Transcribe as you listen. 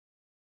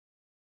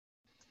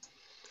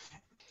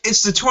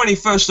It's the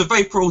 21st of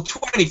April,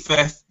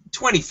 25th,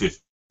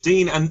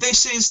 2015, and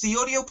this is the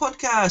audio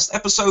podcast,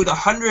 episode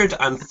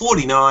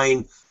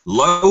 149,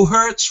 Low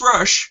Hertz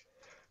Rush.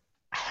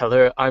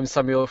 Hello, I'm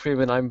Samuel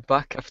Freeman. I'm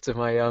back after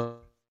my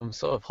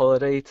sort of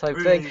holiday type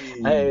thing.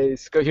 Hey,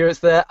 Scott Hewitt's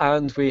there,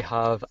 and we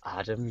have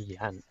Adam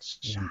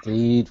Yance.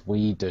 Indeed,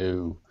 we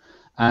do.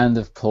 And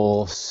of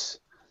course,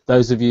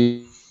 those of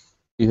you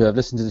who have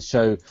listened to the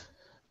show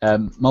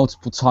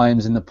multiple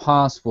times in the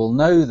past will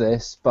know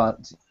this,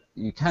 but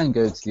you can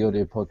go to the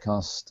audio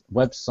podcast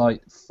website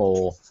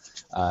for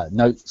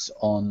notes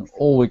on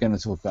all we're going to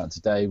talk about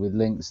today, with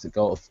links that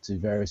go off to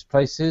various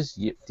places.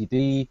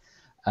 Yip-de-dee.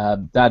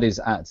 That is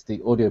at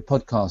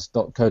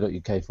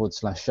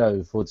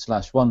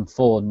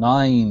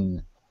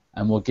theaudiopodcast.co.uk/show/149,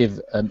 and we'll give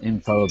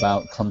info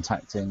about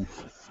contacting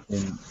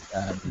at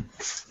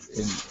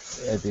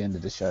the end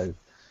of the show.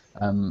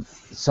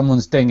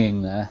 Someone's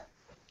dinging there.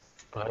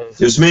 It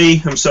was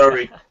me, I'm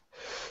sorry.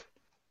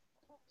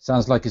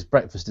 Sounds like his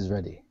breakfast is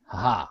ready.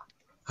 Ha-ha.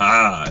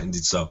 Ah,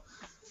 indeed so.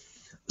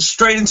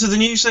 Straight into the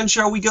news then,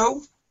 shall we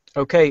go?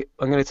 Okay,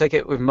 I'm going to take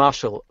it with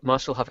Marshall.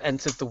 Marshall have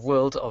entered the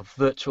world of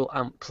virtual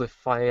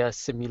amplifier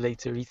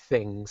simulatory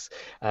things,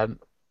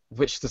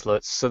 which there's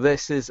loads. So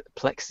this is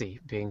Plexi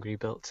being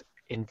rebuilt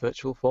in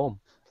virtual form.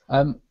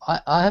 I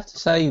have to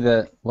say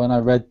that when I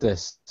read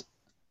this,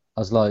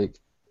 I was like,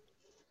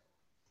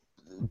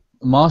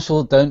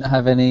 Marshall don't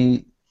have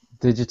any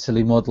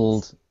digitally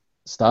modelled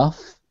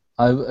stuff.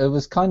 It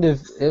was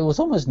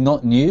almost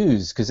not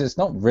news, because it's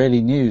not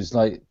really news.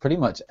 Like, pretty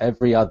much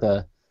every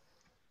other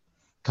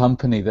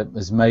company that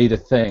has made a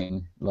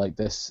thing like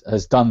this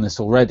has done this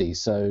already.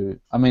 So,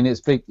 I mean,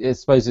 it's big. I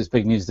suppose it's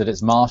big news that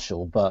it's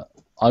Marshall, but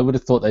I would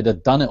have thought they'd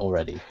have done it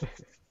already.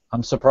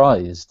 I'm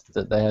surprised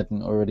that they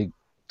hadn't already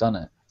done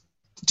it.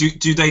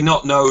 Do they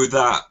not know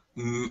that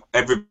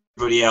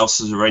everybody else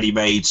has already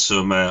made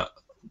some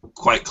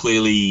quite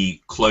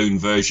clearly clone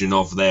version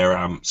of their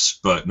amps,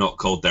 but not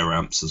called their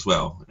amps as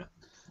well?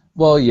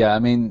 Well, yeah, I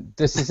mean,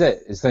 this is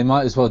it. Is they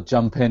might as well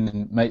jump in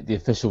and make the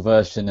official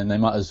version, and they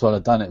might as well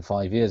have done it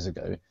 5 years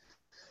ago.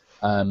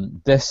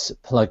 This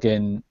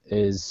plugin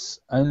is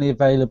only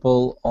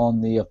available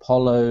on the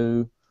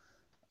Apollo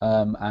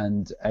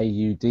and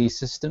AUD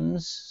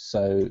systems,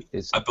 so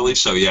I believe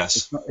so.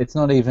 Yes. It's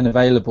not even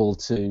available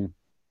to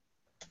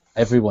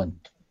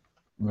everyone,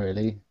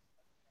 really.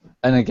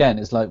 And again,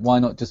 it's like, why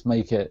not just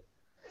make it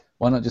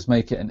an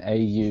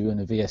AU and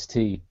a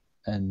VST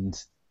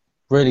and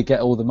really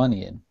get all the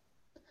money in?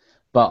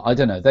 But I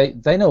don't know.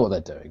 They know what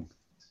they're doing.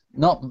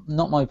 Not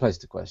my place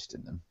to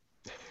question them.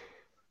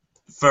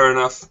 Fair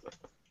enough.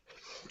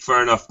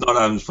 Not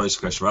Adam's place to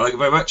question. I like it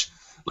very much.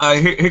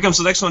 Here comes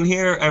the next one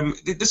here.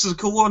 This is a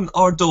cool one.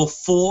 Ardour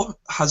 4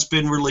 has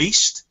been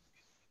released.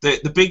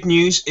 The big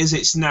news is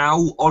it's now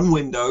on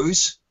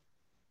Windows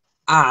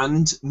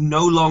and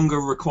no longer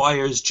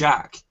requires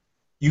jack.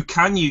 You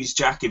can use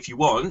jack if you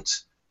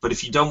want, but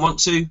if you don't want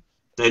to,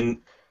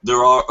 then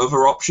there are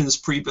other options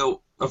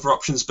built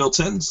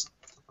in.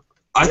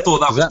 I thought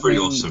that was pretty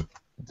awesome.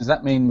 Does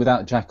that mean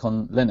without jack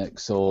on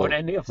Linux or on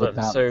any of them?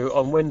 So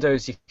on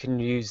Windows you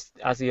can use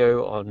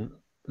ASIO, on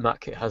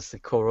Mac it has the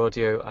core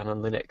audio, and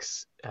on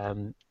Linux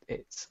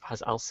it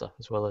has ALSA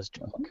as well as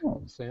jack.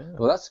 Oh. So, yeah.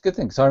 Well, that's a good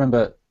thing, because I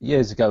remember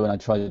years ago when I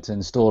tried to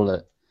install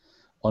it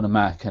on a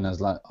Mac, and I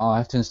was like, I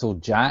have to install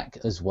jack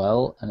as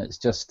well, and it's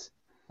just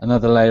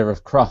another layer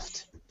of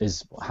cruft,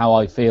 is how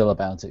I feel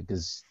about it,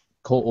 because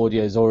core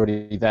audio is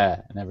already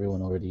there and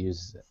everyone already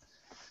uses it.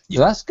 So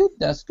that's good.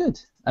 That's good.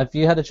 Have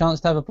you had a chance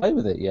to have a play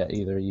with it yet,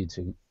 either of you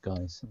two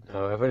guys?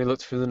 No, I've only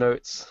looked through the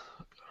notes.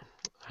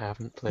 I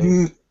haven't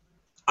played.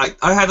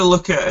 I had a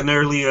look at an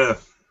earlier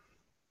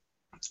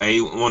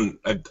a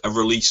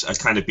release, a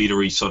kind of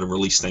beta sort of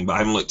release thing, but I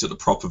haven't looked at the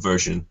proper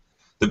version.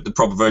 The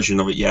proper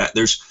version of it yet.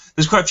 There's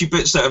quite a few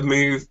bits that have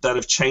moved, that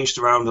have changed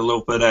around a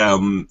little bit.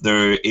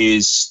 There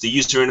is the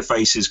user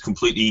interface is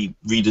completely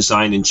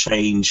redesigned and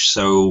changed.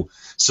 So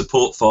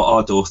support for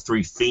Ardour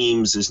 3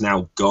 themes is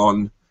now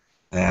gone,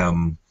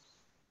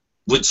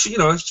 which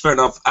is fair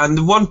enough. And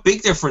the one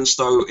big difference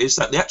though is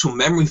that the actual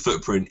memory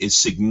footprint is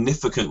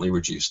significantly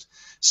reduced.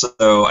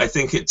 So I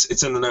think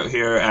it's in the note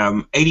here,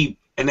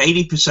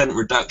 80%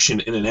 reduction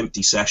in an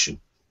empty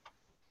session.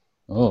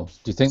 Oh,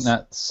 do you think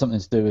that's something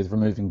to do with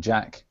removing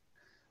jack,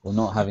 or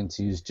not having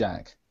to use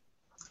jack?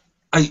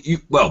 I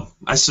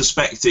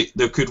suspect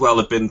there could well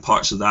have been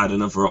parts of that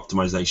and other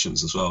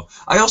optimizations as well.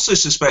 I also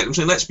suspect,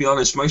 let's be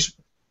honest,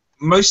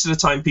 most of the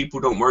time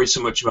people don't worry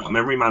so much about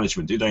memory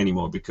management, do they,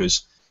 anymore?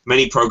 Because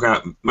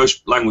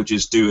most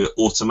languages do it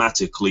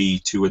automatically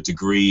to a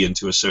degree and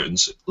to a certain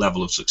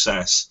level of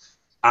success.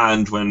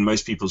 And when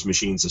most people's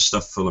machines are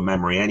stuffed full of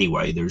memory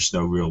anyway, there's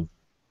no real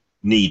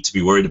need to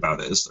be worried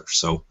about it, is there?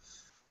 So,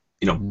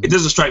 it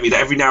doesn't strike me that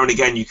every now and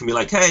again you can be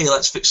like, hey,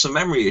 let's fix some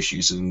memory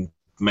issues and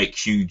make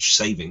huge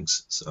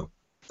savings. So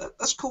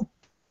that's cool.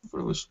 I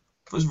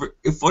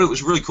thought it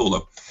was really cool,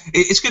 though.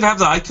 It's good to have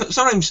that.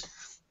 Sometimes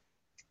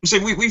So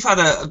we've had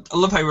a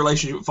love-hate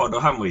relationship with Fodor,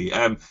 haven't we?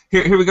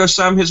 Here we go,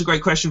 Sam. Here's a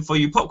great question for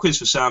you. Pop quiz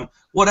for Sam.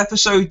 What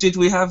episode did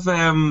we have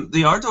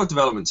the Ardor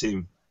development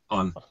team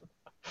on?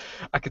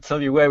 I could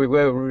tell you where we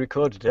were when we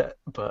recorded it,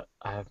 but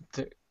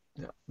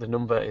the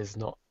number is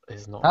not.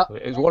 It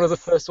was one of the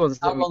first ones.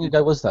 How long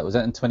ago was that? Was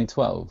that in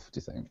 2012? Do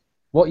you think?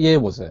 What year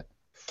was it?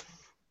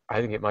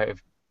 I think it might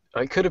have.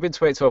 It could have been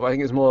 2012. I think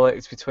it was more likely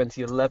to be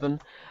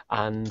 2011.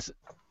 And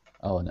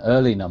an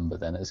early number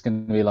then. It's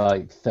going to be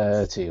like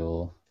 30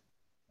 or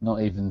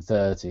not even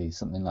 30,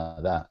 something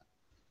like that.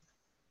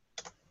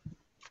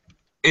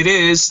 It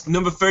is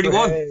number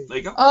 31. Hooray. There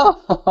you go.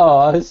 Oh,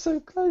 I was so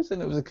close, and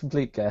it was a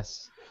complete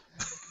guess.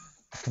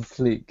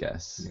 Complete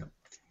guess. Yeah.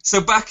 So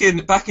back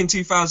in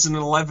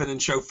 2011 in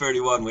show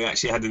 31, we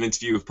actually had an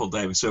interview with Paul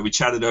Davis where we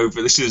chatted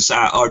over. This is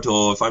at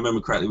Ardor, if I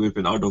remember correctly, we've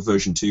been Ardor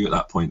version 2 at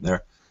that point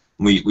there.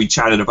 We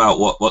chatted about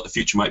what the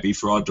future might be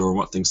for Ardor and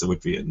what things there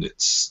would be, and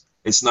it's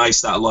nice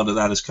that a lot of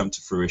that has come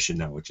to fruition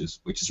now, which is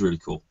really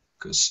cool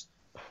because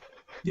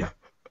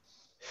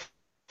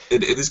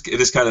it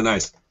is kind of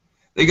nice.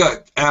 There you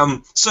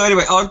go. So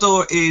anyway,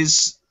 Ardor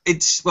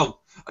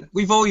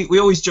we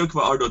always joke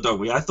about Ardor, don't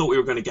we? I thought we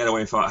were going to get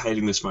away without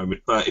hating this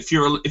moment, but if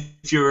you're a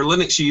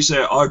Linux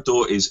user,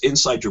 Ardor is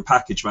inside your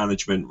package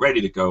management,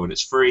 ready to go, and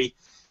it's free.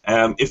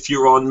 If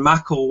you're on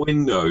Mac or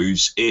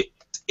Windows, it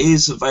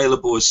is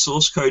available as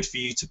source code for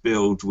you to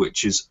build,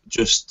 which is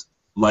just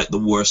like the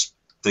worst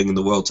thing in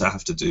the world to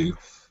have to do.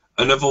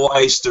 And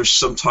otherwise, there's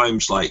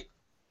sometimes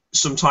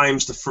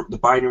the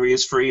binary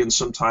is free, and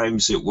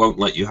sometimes it won't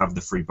let you have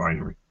the free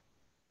binary.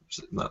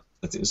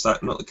 Is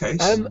that not the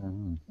case?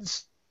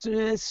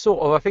 Sort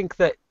of. I think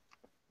that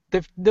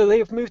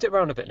they've moved it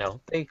around a bit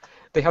now. They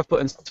have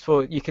buttons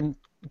for you can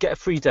get a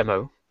free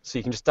demo, so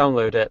you can just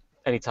download it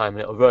anytime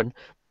and it'll run,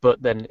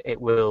 but then it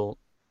will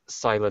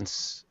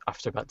silence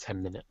after about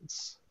 10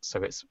 minutes.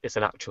 So it's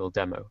an actual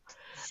demo.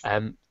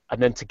 And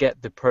then to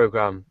get the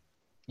program,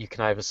 you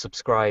can either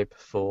subscribe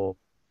for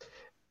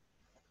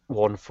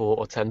 $1, $4,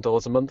 or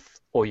 $10 a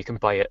month, or you can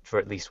buy it for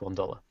at least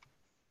 $1.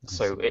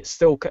 So it's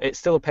still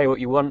a pay what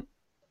you want,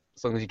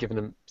 as long as you're giving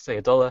them,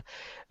 say, $1.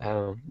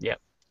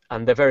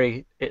 And they're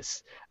very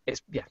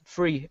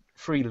free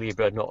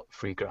Libre, not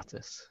free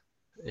gratis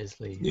is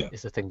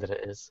the thing that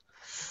it is.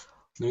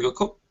 There you go,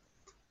 cool.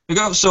 There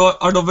you go. So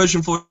Ardor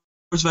version 4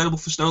 is available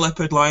for Snow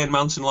Leopard, Lion,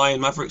 Mountain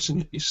Lion, Mavericks,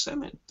 and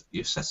Yosemite.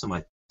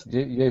 Yosemite.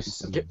 Yeah.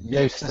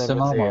 Yosemite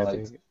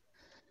Marmite.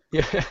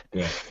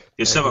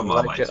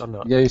 Like it or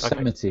not.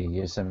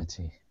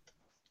 Yosemite.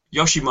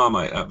 Yoshi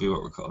Marmite, that'd be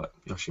what we call it.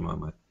 Yoshi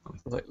Marmite.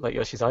 Like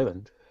Yoshi's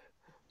Island.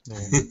 No.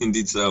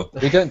 Indeed so.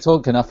 We don't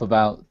talk enough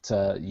about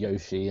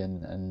Yoshi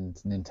and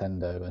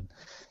Nintendo,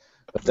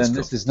 but then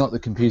this is not the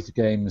computer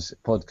games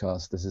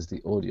podcast. This is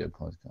the audio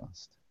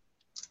podcast.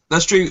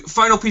 That's true.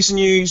 Final piece of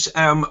news.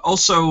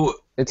 Also,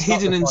 it's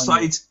hidden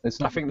inside. It's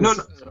not. I think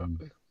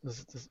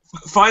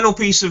Final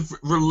piece of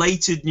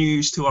related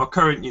news to our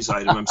current news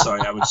item. I'm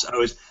sorry, I was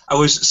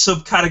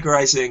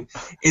subcategorizing.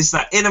 Is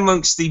that in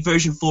amongst the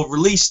version 4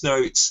 release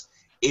notes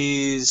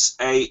is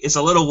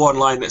a little one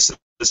line that says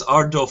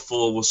Ardor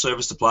 4 will serve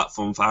as the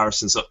platform for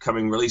Harrison's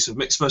upcoming release of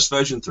Mixbus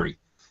version 3.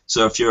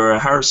 So if you're a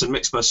Harrison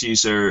Mixbus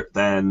user,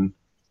 then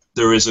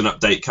there is an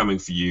update coming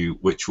for you,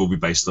 which will be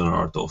based on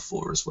Ardor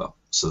 4 as well.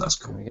 So that's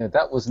cool. Yeah,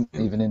 that wasn't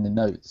even in the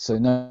notes. So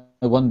no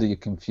wonder you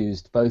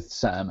confused both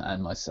Sam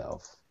and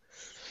myself.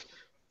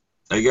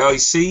 There you go. You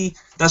see,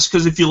 that's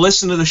because if you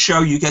listen to the show,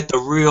 you get the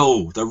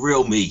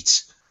real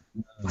meat.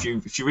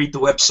 If you read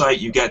the website,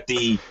 you get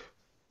the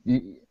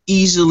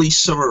easily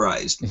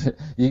summarized.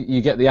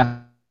 You get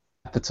the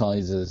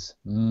appetizers.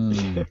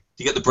 You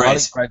get the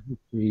bread.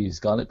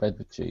 Garlic bread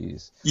with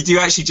cheese. You do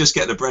actually just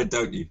get the bread,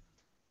 don't you?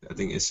 I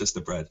think it's just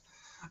the bread.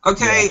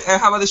 Okay,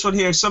 how about this one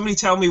here? Somebody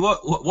tell me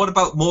what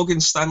about Morgan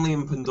Stanley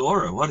and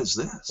Pandora? What is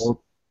this?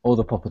 All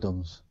the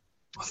poppadoms.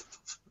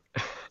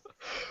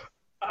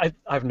 I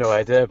have no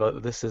idea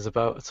what this is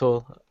about at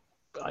all.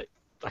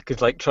 I could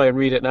try and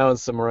read it now and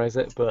summarize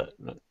it, but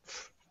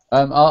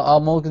are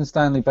Morgan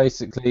Stanley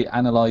basically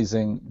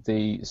analysing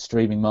the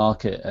streaming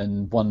market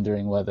and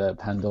wondering whether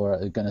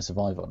Pandora are going to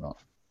survive or not?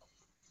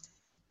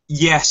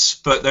 Yes,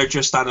 but they're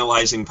just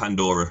analysing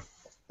Pandora.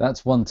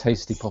 That's one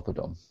tasty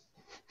poppadom.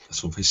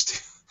 That's what we do.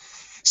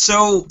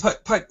 So,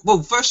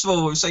 well, first of all,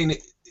 I was saying,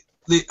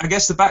 I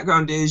guess the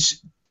background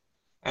is,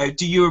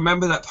 do you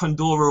remember that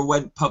Pandora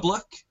went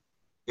public?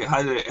 It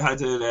had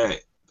an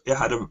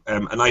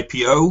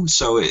IPO,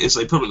 so it is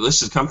a public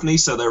listed company,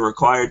 so they're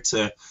required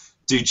to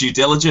do due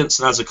diligence,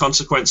 and as a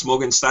consequence,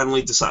 Morgan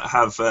Stanley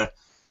have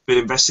been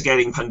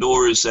investigating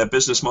Pandora's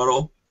business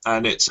model,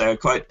 and it's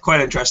quite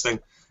interesting.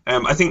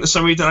 I think the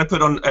summary that I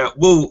put on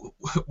will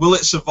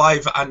it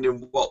survive and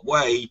in what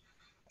way?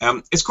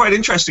 It's quite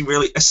interesting,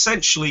 really.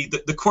 Essentially,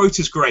 the quote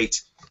is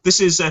great. This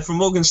is from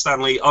Morgan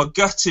Stanley. Our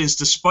gut is,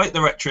 despite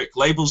the rhetoric,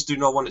 labels do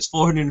not want its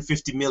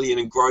 $450 million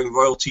in growing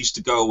royalties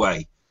to go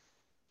away.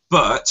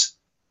 But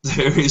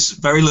there is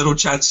very little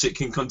chance it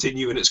can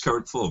continue in its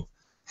current form.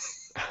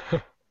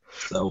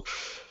 So,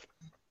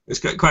 It's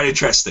quite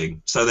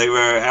interesting. So they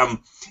were,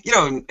 you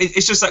know,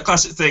 it's just that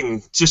classic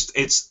thing. Just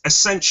it's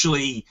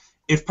essentially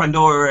if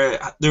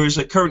Pandora, there is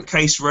a current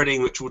case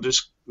running which will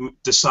just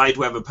decide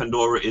whether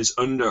Pandora is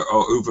under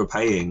or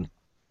overpaying,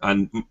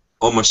 and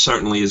almost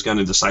certainly is going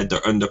to decide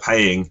they're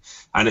underpaying,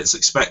 and it's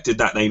expected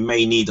that they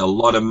may need a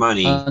lot of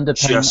money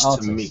just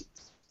artists. to meet.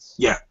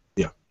 Yeah.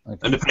 Okay.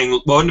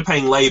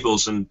 Underpaying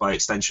labels and by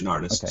extension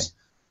artists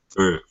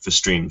for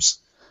streams.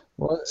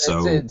 Well,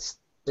 so it's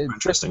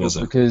interesting,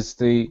 isn't it? Because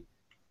the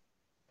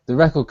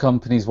record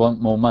companies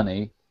want more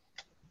money,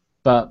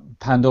 but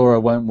Pandora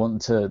won't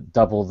want to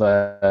double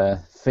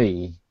their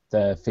fee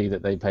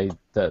that they pay,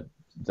 that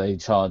they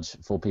charge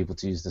for people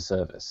to use the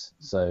service.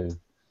 So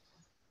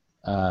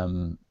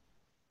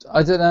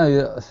I don't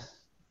know.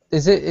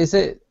 Is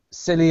it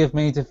silly of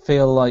me to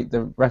feel like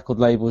the record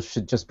labels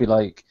should just be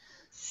like,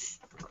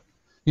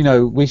 you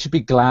know, we should be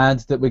glad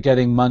that we're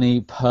getting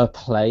money per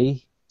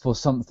play for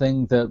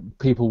something that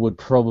people would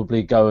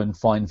probably go and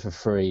find for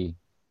free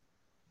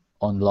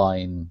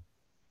online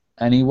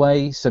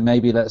anyway. So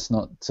maybe let's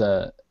not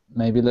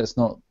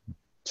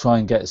try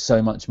and get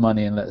so much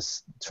money, and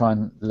let's try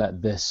and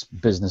let this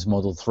business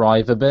model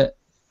thrive a bit.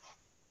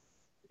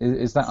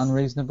 Is that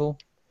unreasonable?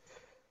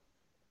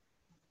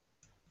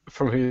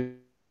 From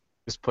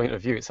whose point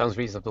of view, it sounds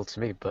reasonable to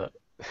me, but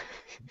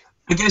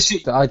I guess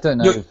I don't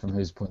know from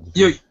whose point of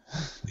view.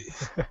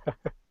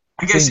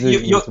 I guess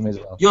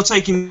you're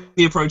taking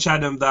the approach,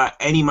 Adam, that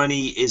any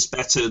money is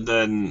better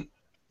than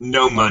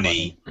no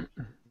money.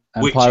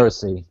 And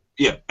piracy.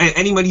 Yeah,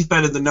 any money's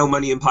better than no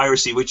money and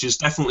piracy, which is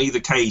definitely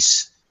the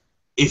case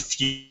if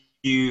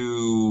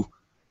you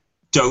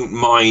don't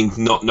mind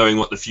not knowing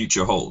what the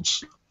future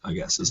holds, I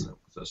guess, isn't it?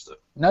 That's it.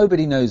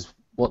 Nobody knows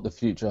what the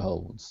future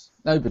holds.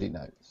 Nobody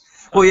knows.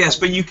 Well, yes,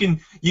 but you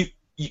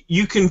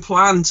can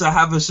plan to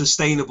have a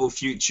sustainable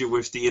future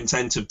with the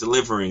intent of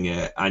delivering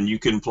it, and you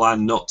can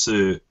plan not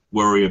to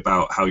worry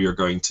about how you're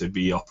going to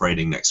be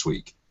operating next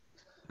week.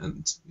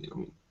 And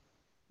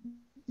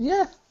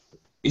yeah.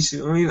 You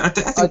see, I mean, I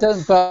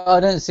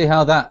don't see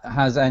how that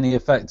has any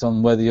effect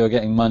on whether you're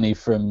getting money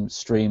from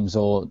streams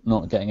or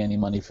not getting any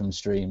money from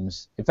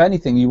streams. If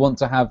anything, you want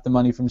to have the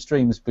money from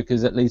streams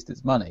because at least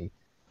it's money.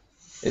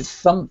 It's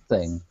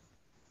something.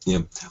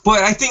 Yeah,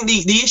 but I think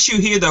the issue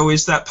here though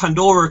is that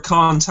Pandora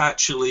can't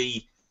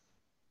actually.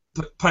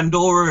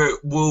 Pandora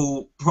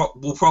will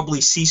probably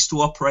cease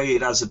to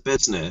operate as a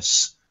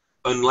business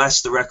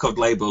unless the record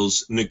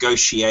labels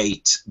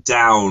negotiate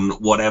down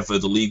whatever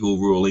the legal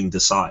ruling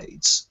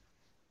decides.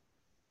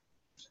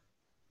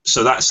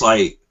 So that's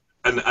like,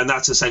 and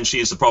that's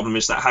essentially is the problem,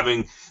 is that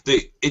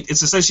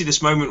it's essentially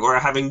this moment where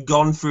having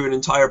gone through an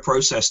entire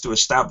process to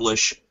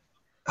establish,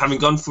 having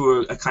gone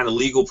through a kind of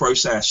legal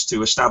process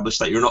to establish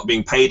that you're not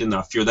being paid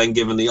enough, you're then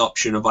given the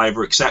option of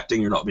either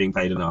accepting you're not being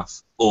paid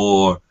enough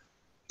or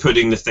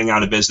putting the thing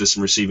out of business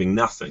and receiving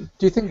nothing.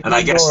 Do you think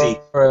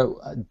Pandora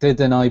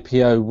did an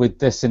IPO with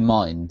this in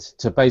mind,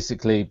 to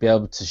basically be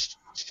able to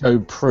show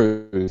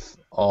proof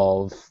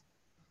of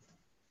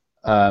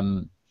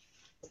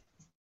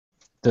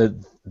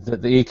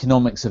the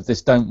economics of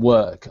this don't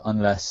work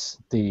unless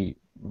the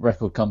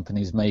record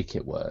companies make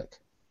it work?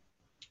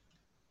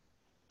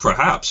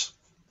 Perhaps.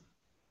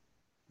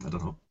 I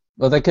don't know.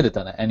 Well, they could have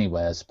done it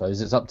anyway, I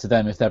suppose. It's up to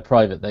them. If they're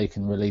private, they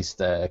can release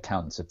their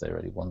accounts if they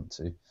really want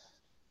to.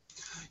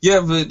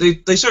 Yeah, but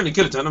they certainly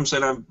could have done. I'm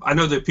saying I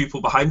know the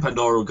people behind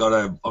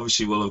Pandora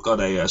obviously will have got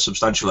a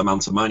substantial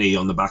amount of money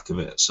on the back of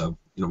it. So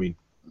you know what I mean.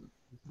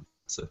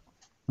 So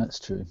that's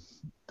true.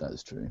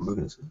 That's true.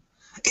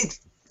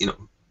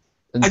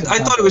 I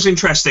thought it was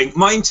interesting.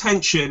 My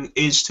intention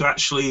is to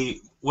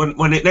actually,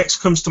 when it next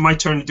comes to my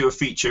turn to do a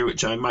feature,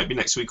 which I might be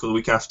next week or the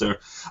week after,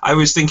 I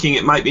was thinking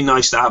it might be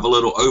nice to have a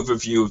little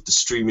overview of the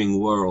streaming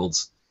world,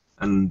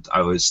 and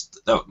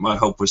my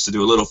hope was to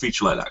do a little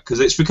feature like that, because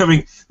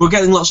we're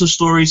getting lots of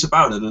stories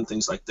about it and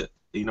things like that.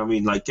 You know what I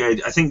mean? Like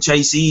I think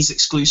Jay-Z's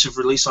exclusive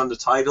release on the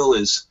Tidal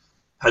has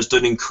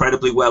done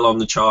incredibly well on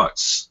the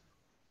charts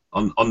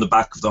on the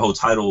back of the whole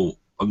Tidal.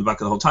 On the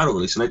back of the whole Tidal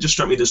release, and it just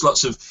struck me there's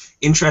lots of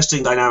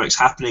interesting dynamics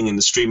happening in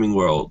the streaming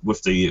world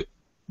with the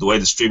way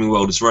the streaming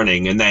world is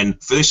running, and then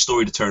for this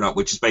story to turn up,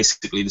 which is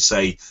basically to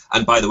say,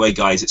 and by the way,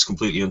 guys, it's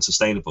completely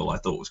unsustainable, I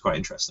thought was quite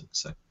interesting.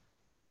 So,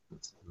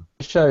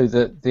 show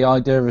that the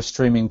idea of a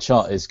streaming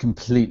chart is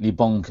completely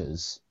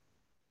bonkers.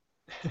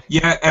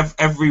 Yeah,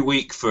 every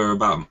week for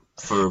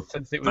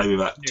maybe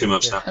about 2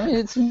 months now. I mean,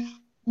 it's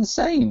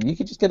insane. You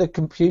could just get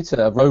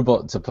a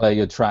robot to play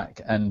your track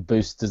and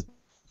boost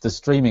the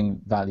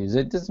streaming values.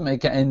 It doesn't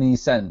make any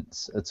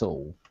sense at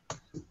all.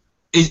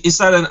 Is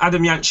that an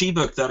Adam Yancey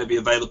book that'll be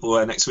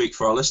available next week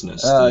for our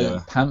listeners?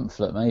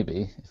 Pamphlet,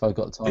 maybe, if I've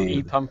got time. The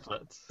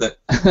e-pamphlet.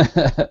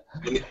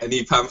 An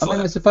e-pamphlet. I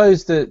mean, I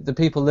suppose that the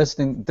people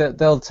listening,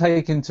 they'll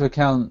take into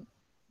account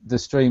the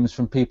streams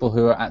from people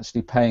who are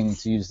actually paying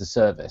to use the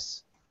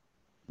service,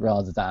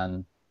 rather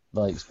than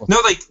like Spotify. No,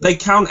 they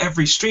count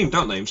every stream,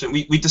 don't they? So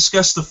we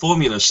discussed the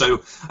formula.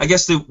 So I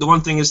guess the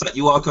one thing is that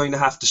you are going to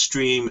have to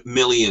stream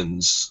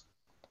millions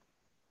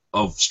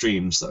of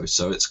streams, though.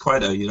 So it's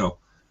quite a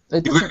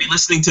It You're going to be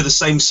listening to the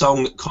same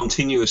song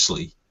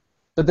continuously.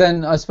 But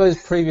then I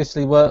suppose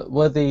previously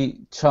were the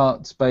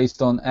charts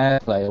based on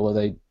airplay or were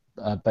they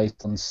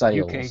based on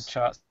sales? UK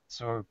charts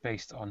are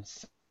based on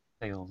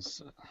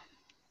sales,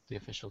 the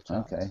official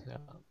charts. Okay.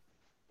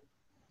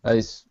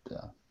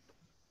 Yeah.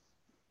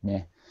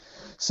 Yeah.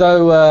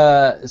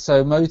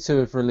 So Motu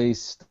have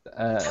released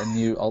a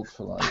new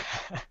ultralight.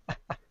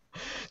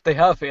 They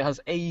have. It has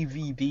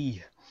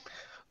AVB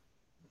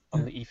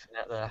on the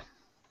Ethernet there.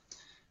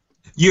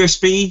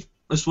 USB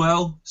as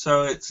well,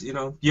 so it's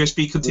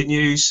USB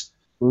continues.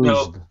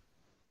 USB.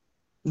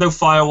 No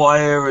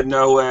FireWire and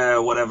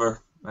no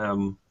whatever.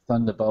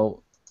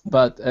 Thunderbolt.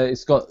 But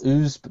it's got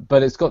USB,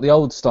 but it's got the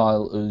old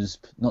style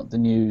USB, not the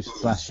new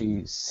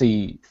flashy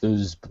C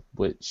USB,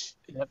 which.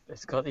 Yep,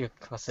 it's got your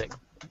classic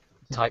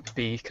Type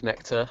B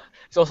connector.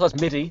 It also has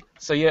MIDI,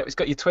 so yeah, it's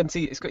got your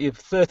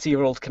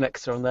 30-year-old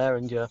connector on there,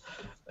 and your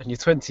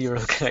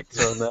 20-year-old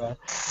connector on there,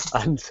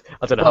 and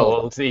I don't know how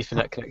old the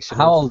Ethernet connection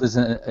How is. old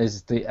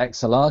is the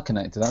XLR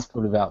connector? That's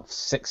probably about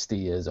 60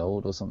 years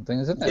old or something,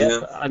 isn't it?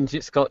 Yeah, and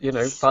it's got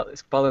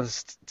it's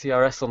balanced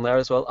TRS on there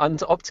as well,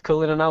 and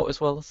optical in and out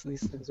as well. So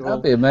these things are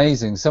That'd be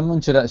amazing.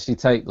 Someone should actually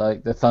take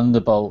like a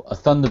Thunderbolt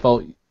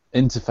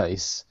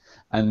interface,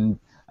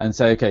 and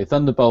say, okay,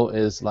 Thunderbolt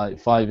is like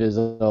 5 years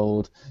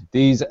old.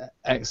 These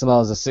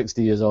XLRs are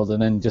 60 years old,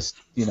 and then just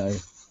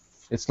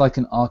it's like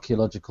an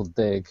archaeological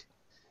dig,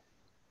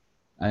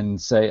 and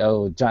say,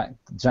 oh, jack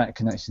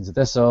connections are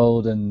this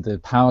old, and the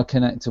power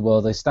connector,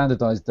 well, they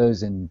standardized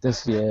those in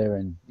this year,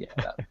 and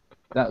yeah,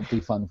 that would be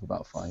fun for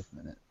about 5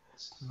 minutes.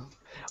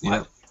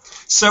 Yeah.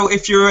 So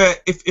if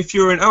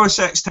you're an OS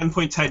X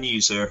 10.10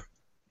 user,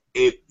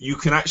 you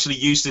can actually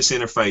use this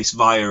interface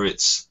via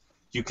its.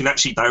 You can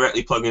actually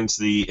directly plug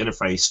into the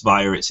interface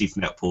via its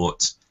Ethernet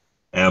port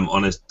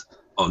on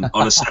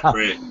a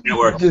separate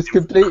network. It's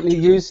completely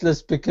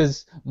useless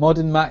because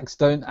modern Macs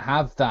don't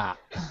have that.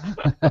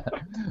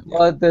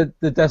 Well,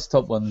 the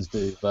desktop ones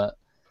do, but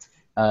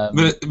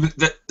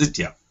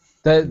yeah,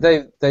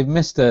 they've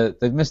missed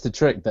a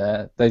trick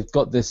there. They've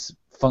got this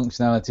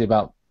functionality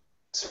about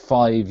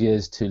 5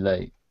 years too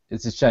late.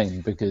 It's a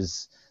shame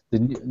because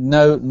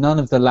none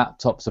of the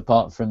laptops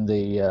apart from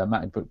the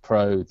MacBook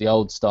Pro, the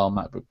old style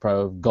MacBook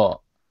Pro, have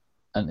got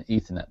an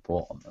Ethernet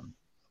port on them.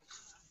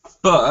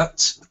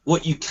 But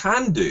what you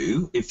can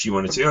do, if you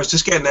wanted to, I was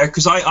just getting there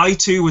because I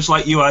too was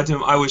like you,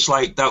 Adam. I was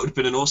like, that would have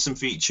been an awesome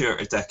feature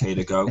a decade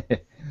ago.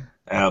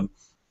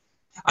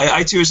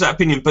 I too was that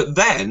opinion. But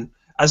then,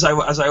 as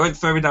I went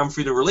further down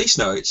through the release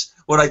notes,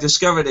 what I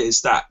discovered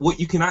is that what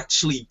you can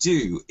actually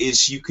do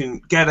is you can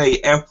get an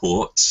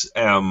airport.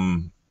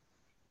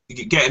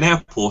 You get an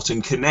airport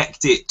and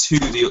connect it to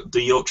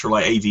the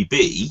ultralight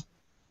AVB,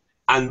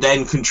 and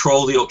then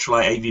control the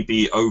ultralight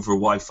AVB over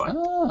Wi-Fi.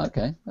 Oh,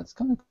 okay, that's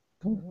kind of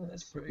cool.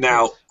 That's pretty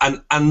Now,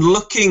 good. and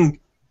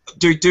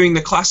doing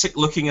the classic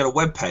looking at a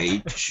web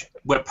page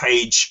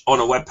on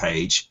a web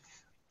page,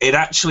 it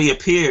actually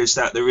appears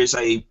that there is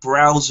a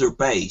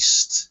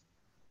browser-based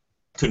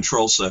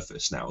control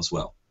surface now as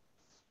well.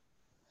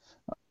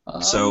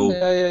 So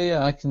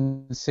yeah, I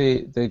can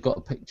see they've got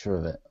a picture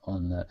of it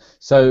on there.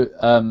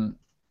 So.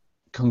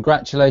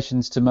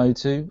 Congratulations to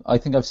Motu. I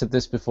think I've said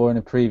this before in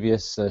a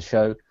previous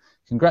show.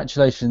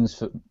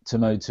 Congratulations to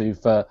Motu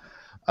for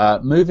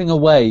moving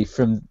away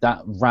from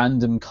that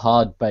random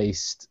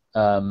card-based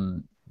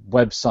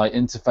website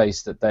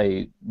interface that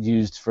they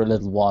used for a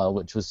little while,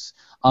 which was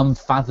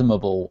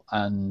unfathomable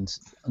and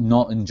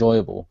not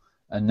enjoyable.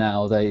 And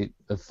now they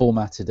have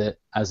formatted it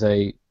as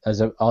a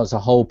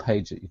whole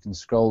page that you can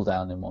scroll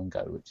down in one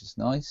go, which is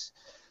nice.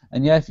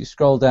 And yeah, if you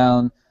scroll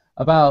down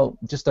about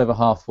just over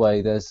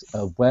halfway, there's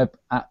a web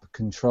app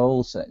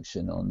control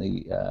section on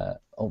the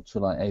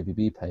ultralight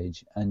AVB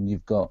page, and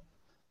you've got,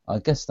 I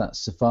guess that's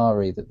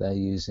Safari that they're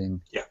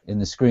using in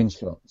the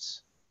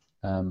screenshots.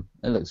 It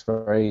looks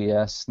very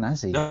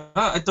snazzy.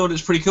 I thought it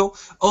was pretty cool.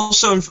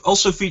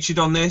 Also featured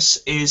on this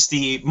is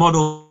the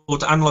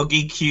modeled analog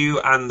EQ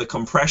and the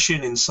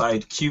compression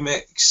inside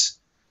QMix.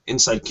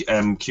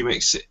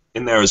 QMix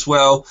in there as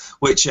well,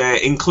 which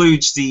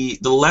includes the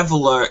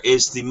leveler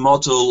is the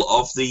model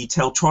of the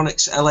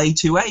Teltronics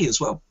LA2A as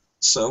well.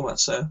 So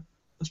that's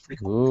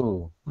pretty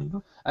cool.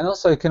 Ooh. And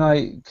also, can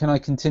I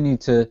continue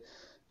to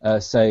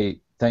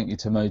say thank you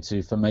to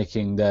Motu for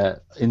making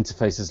their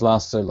interfaces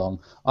last so long?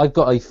 I've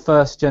got a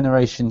first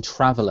generation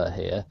Traveler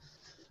here,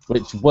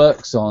 which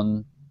works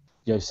on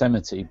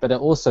Yosemite, but it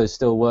also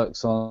still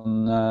works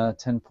on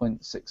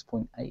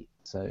 10.6.8.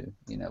 So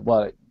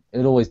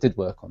it always did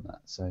work on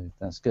that, so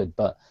that's good.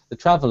 But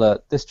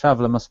this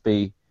Traveler must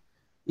be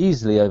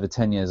easily over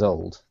 10 years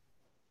old.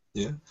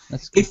 Yeah.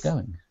 Let's keep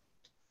going.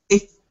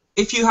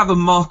 If you have a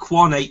Mark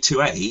 1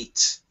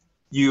 828,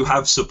 you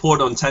have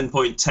support on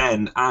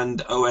 10.10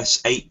 and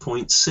OS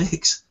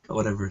 8.6, or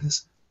whatever it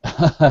is.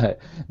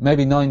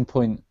 Maybe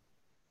 9.2.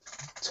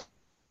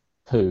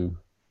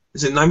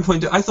 Is it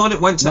 9.2? I thought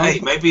it went to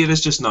 8. Maybe it is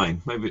just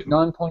 9. Maybe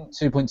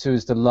 9.2.2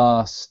 is the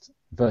last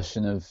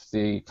version of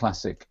the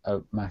classic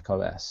Mac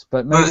OS,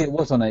 but maybe it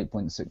was on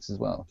 8.6 as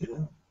well.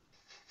 Yeah.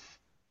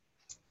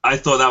 I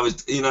thought that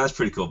was, that's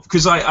pretty cool,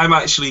 because I'm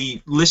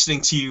actually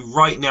listening to you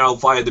right now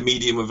via the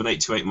medium of an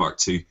 828 Mark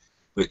II,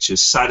 which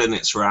has sat in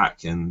its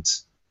rack and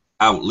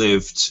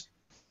outlived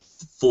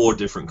 4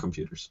 different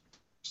computers.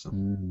 So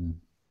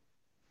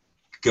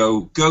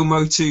go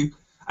Motu.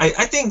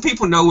 I think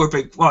people know we're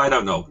big. Well, I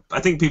don't know. I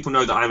think people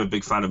know that I'm a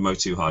big fan of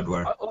Motu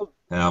hardware.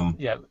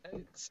 Yeah,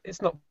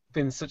 it's not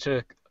been such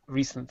a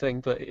recent thing,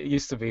 but it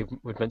used to be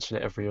we'd mention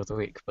it every other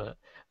week. But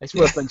it's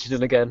worth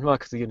mentioning again.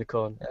 Mark of the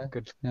Unicorn,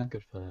 good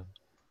for him.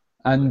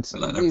 And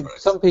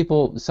some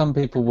people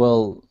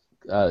will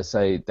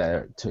say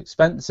they're too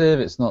expensive.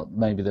 It's not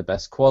maybe the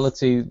best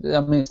quality. I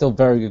mean, it's still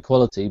very good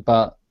quality,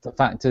 but the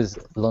fact is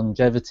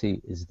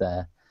longevity is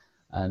there.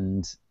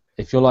 And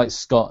if you're like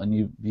Scott and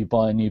you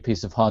buy a new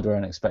piece of hardware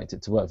and expect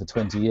it to work for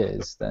 20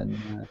 years,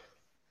 then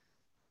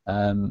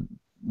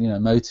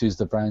Motu's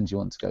the brand you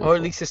want to go for. Or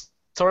at least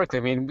historically,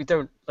 I mean, we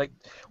don't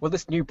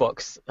this new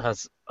box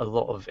has a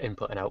lot of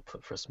input and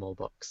output for a small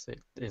box. It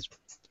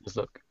does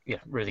look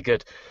really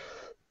good.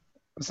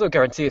 There's no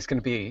guarantee it's going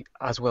to be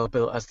as well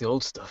built as the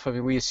old stuff. I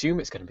mean, we assume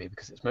it's going to be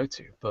because it's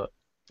Motu, but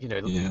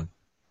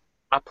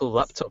Apple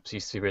laptops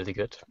used to be really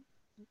good.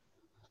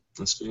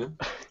 That's true.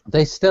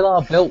 They still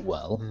are built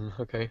well.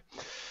 Okay,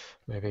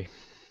 maybe.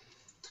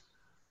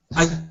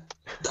 I hear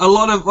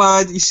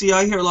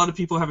a lot of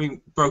people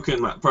having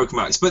broken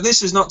Macs, but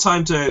this is not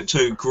time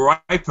to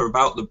gripe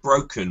about the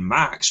broken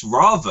Macs.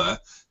 Rather,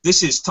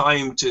 this is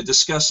time to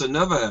discuss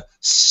another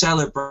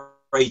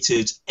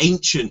celebrated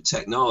ancient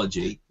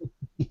technology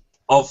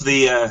of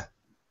the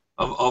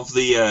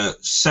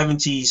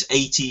 70s,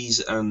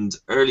 80s, and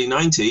early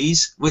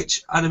 90s,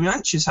 which Adam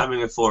Yanch is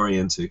having a foray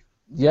into.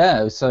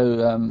 Yeah,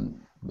 so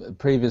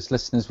previous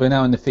listeners, we're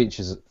now in the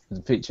feature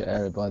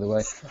area, by the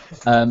way.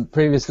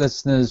 Previous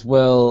listeners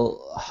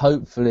will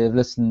hopefully have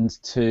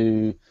listened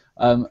to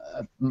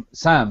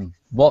Sam.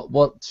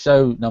 What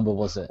show number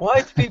was it?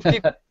 Why do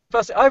people?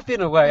 I've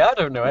been away. I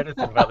don't know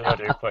anything about the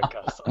audio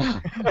podcast.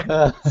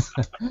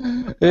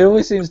 It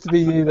always seems to be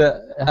you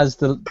that has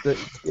that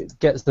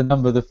gets the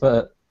number the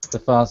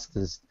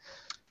fastest.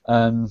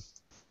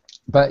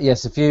 But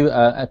yes, a few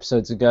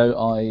episodes ago,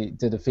 I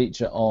did a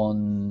feature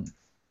on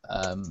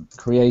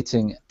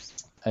creating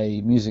a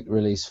music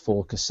release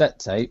for cassette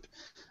tape,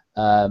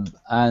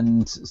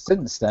 and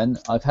since then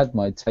I've had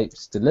my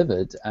tapes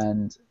delivered.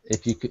 And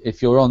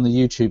if you're on the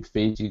YouTube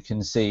feed, you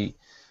can see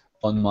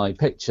on my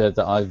picture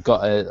that I've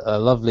got a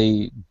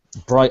lovely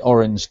bright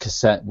orange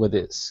cassette with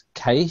its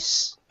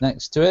case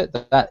next to it.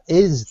 That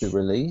is the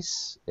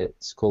release.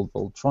 It's called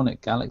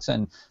Voltronic Galaxy,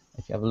 and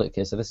if you have a look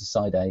here, so this is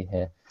side A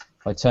here.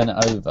 If I turn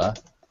it over,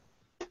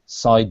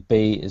 side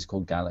B is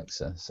called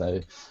Galaxy. So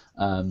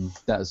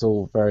that's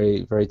all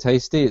very, very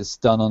tasty. It's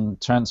done on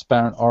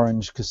transparent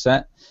orange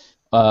cassette,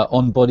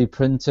 on body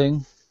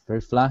printing,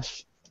 very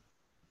flash.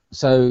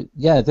 So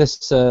yeah, this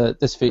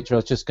feature I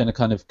was just going to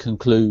kind of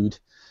conclude.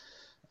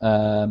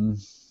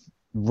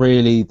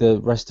 Really the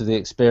rest of the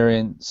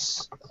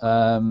experience,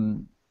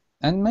 and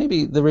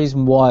maybe the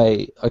reason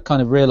why I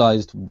kind of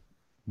realized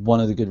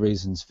one of the good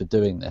reasons for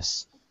doing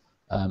this,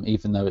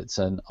 even though it's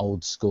an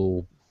old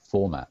school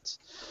format.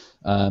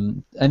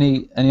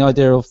 Any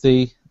idea of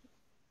the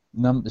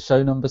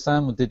show number,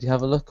 Sam? Or did you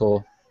have a look,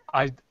 or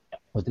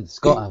did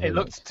Scott have a look? It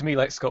looked to me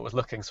like Scott was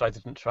looking, so I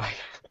didn't try.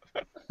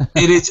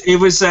 It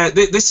was.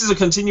 This is a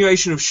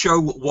continuation of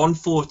show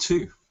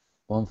 142.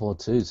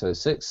 142, so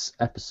 6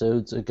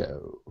 episodes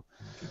ago.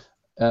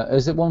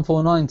 Is it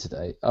 149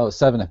 today? Oh,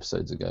 7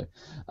 episodes ago.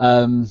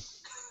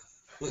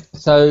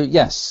 So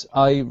yes,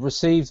 I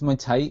received my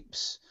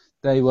tapes.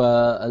 They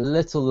were a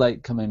little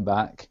late coming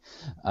back.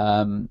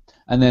 And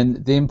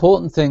then the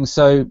important thing,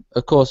 so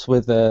of course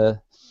with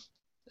a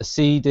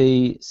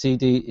CD,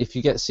 if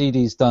you get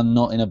CDs done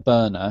not in a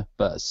burner,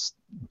 but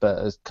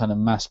as kind of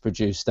mass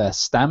produced, they're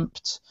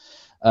stamped.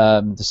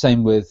 The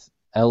same with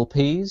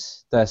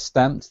LPs, they're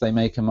stamped. They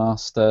make a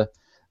master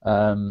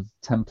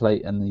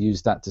template and they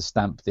use that to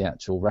stamp the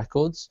actual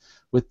records.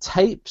 With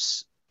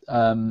tapes,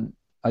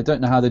 I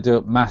don't know how they do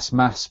it mass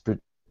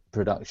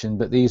production,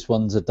 but these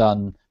ones are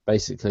done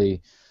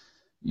basically.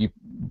 You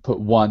put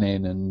one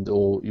in,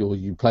 or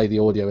you play the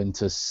audio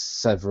into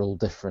several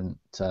different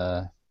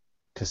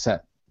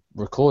cassette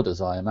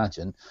recorders, I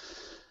imagine.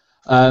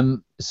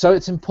 So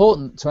it's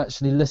important to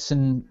actually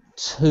listen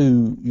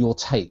to your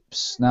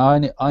tapes. Now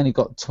I only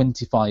got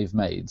 25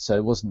 made, so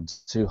it wasn't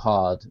too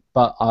hard.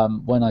 But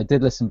when I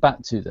did listen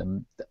back to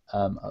them,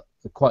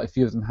 quite a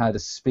few of them had a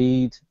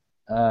speed,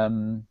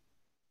 a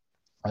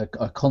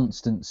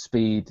constant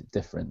speed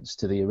difference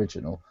to the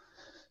original.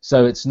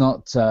 So it's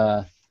not,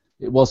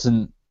 it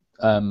wasn't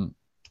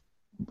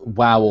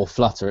wow or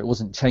flutter. It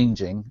wasn't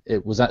changing.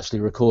 It was actually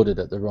recorded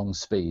at the wrong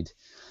speed.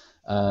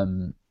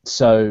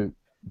 So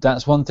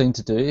that's one thing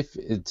to do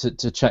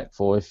to check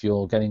for if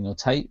you're getting your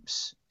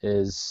tapes,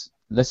 is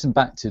listen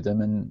back to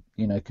them and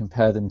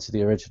compare them to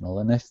the original.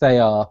 And if they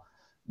are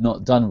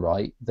not done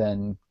right,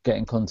 then get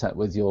in contact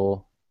with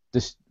your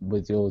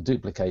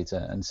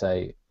duplicator and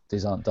say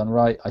these aren't done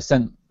right. I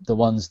sent the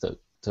ones that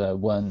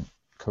weren't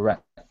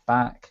correct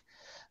back,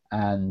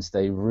 and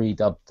they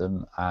redubbed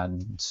them,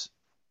 and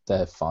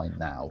they're fine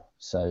now.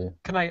 So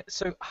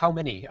So how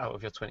many out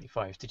of your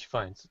 25 did you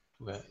find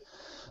were?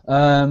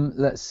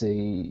 let's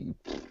see,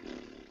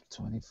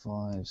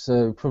 25.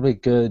 So probably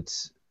good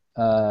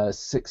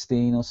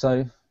 16 or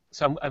so.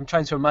 So I'm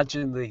trying to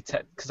imagine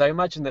because I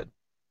imagine that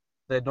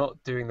they're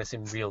not doing this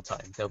in real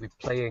time. They'll be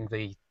playing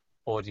the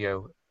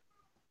audio.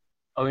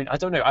 I mean, I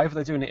don't know. Either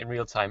they're doing it in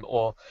real time,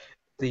 or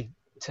the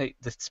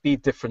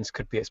speed difference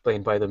could be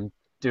explained by them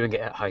doing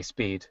it at high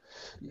speed.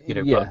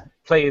 Yeah. But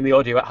playing the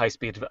audio at high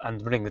speed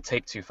and running the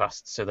tape too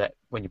fast, so that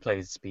when you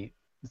play the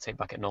tape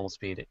back at normal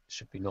speed, it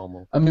should be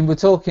normal. I mean, we're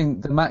talking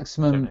the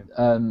maximum.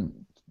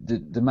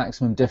 The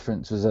maximum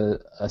difference was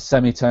a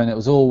semitone. It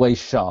was always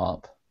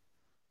sharp,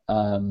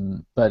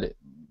 but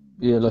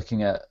you're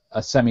looking at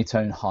a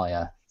semitone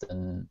higher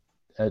than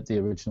the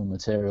original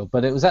material.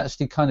 But it was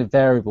actually kind of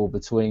variable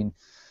between.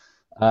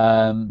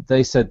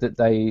 They said that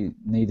they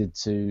needed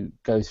to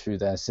go through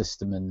their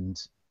system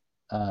and,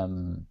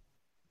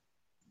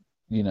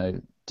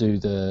 do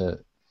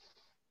the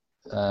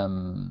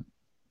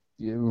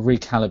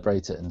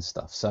recalibrate it and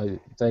stuff. So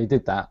they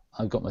did that.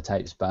 I got my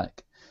tapes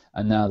back,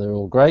 and now they're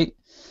all great.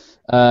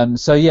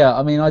 So yeah,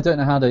 I mean, I don't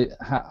know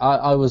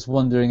I was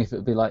wondering if it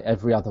would be like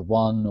every other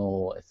one,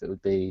 or if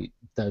there'd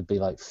be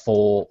like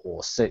 4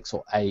 or 6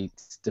 or 8,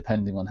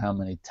 depending on how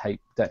many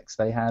tape decks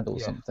they had or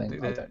something.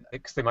 I don't know.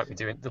 Because they might be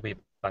there'll be a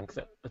bank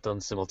that are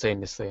done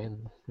simultaneously,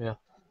 and yeah.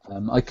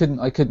 I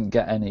couldn't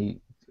get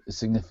any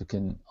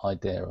significant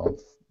idea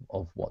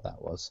of what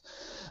that was.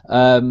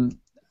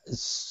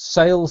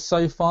 Sales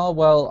so far,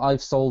 well,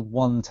 I've sold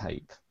 1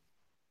 tape,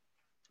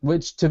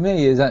 which to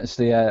me is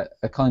actually a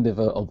kind of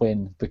a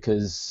win,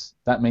 because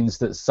that means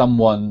that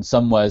someone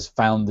somewhere's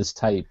found this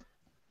tape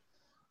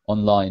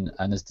online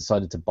and has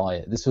decided to buy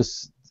it. This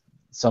was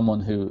someone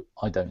who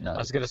I don't know. I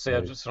was going to say,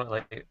 I'm just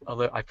like,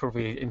 although I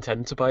probably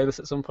intend to buy this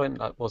at some point,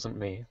 that wasn't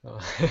me.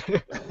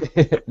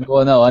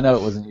 Well, no, I know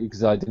it wasn't you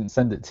because I didn't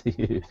send it to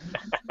you.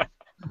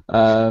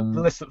 For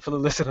the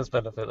listeners'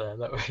 benefit there.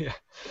 That way, yeah.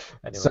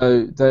 Anyway.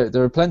 So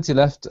there are plenty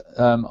left.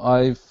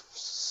 I've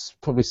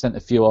probably sent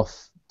a few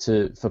off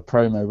for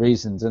promo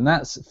reasons, and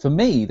for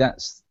me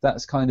that's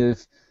kind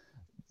of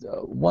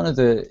one of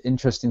the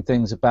interesting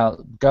things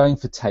about going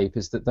for tape,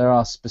 is that there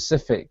are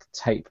specific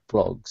tape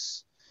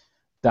blogs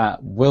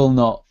that will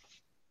not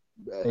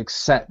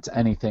accept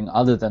anything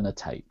other than a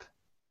tape.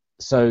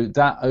 So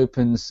that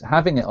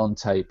having it on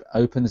tape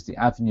opens the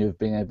avenue of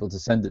being able to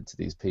send it to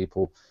these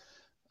people.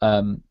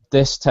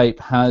 This tape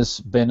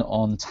has been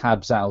on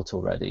Tabs Out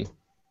already.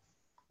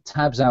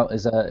 Tabs Out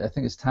I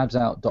think it's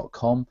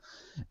tabsout.com,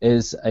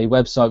 is a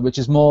website which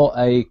is more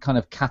a kind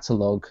of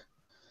catalogue.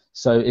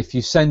 So if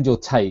you send your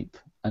tape,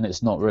 and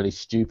it's not really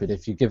stupid,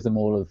 if you give them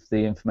all of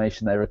the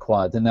information they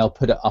require, then they'll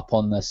put it up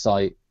on their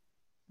site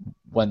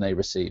when they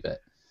receive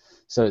it.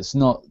 So it's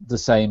not the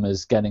same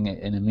as getting it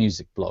in a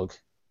music blog.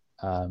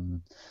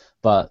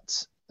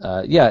 But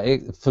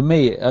for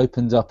me, it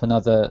opened up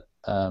another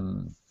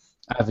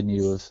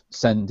avenue of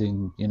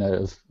sending,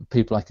 of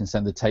people I can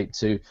send the tape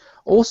to.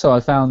 Also, I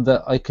found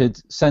that I could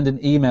send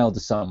an email to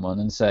someone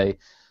and say,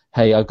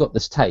 hey, I've got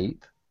this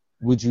tape,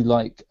 would you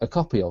like a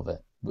copy of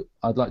it?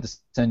 I'd like to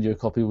send you a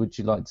copy, would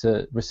you like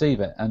to receive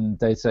it? And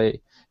they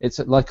say, it's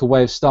like a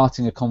way of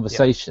starting a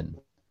conversation.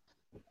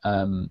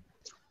 And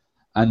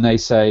they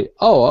say,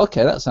 oh,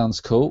 okay, that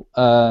sounds cool,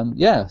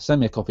 yeah,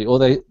 send me a copy. Or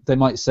they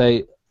might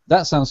say,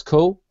 that sounds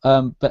cool,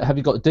 but have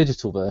you got a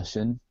digital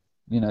version?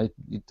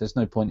 There's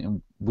no point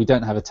in, we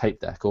don't have a tape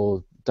deck,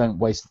 or don't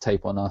waste the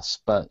tape on us,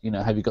 but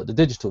have you got the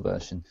digital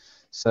version?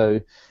 So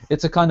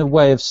it's a kind of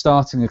way of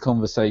starting a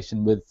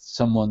conversation with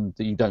someone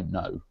that you don't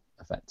know,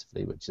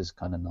 effectively, which is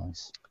kind of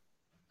nice.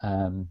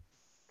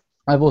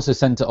 I've also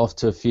sent it off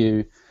to a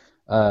few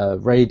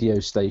radio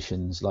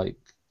stations, like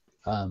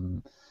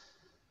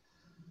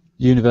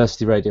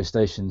university radio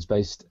stations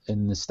based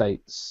in the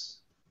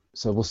States.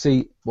 So we'll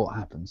see what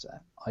happens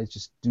there. I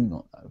just do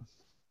not know.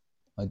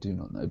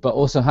 But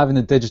also having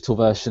a digital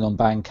version on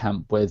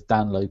Bandcamp with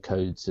download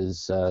codes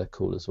is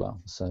cool as well.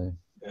 So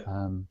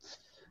I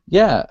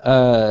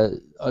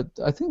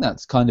think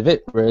that's kind of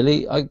it,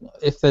 really.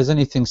 If there's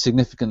anything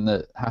significant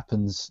that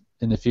happens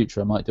in the future,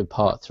 I might do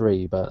part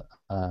 3, but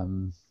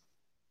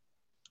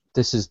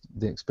this is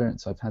the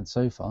experience I've had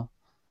so far.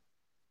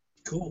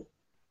 Cool.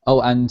 Oh,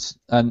 and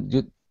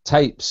your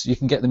tapes, you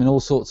can get them in all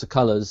sorts of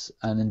colours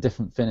and in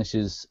different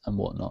finishes and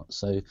whatnot.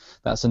 So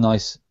that's a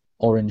nice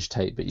orange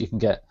tape, but you can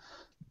get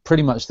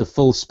pretty much the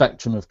full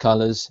spectrum of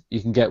colours.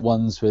 You can get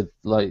ones with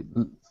like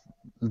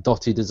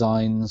dotty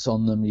designs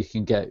on them. You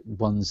can get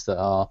ones that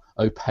are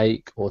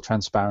opaque or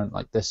transparent,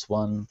 like this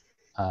one.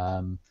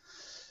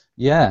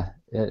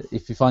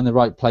 If you find the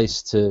right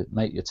place to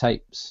make your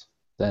tapes,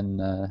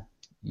 then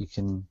you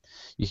can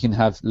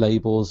have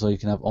labels, or you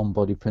can have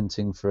on-body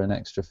printing for an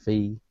extra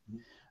fee.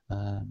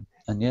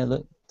 And yeah,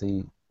 look,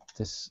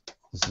 this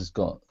has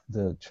got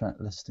the track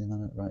listing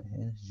on it right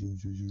here.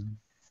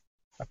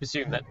 I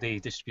presume that the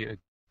distributor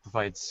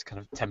provides kind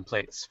of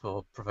templates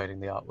for providing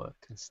the artwork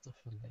and stuff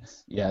on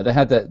these. Yeah, they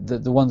had that.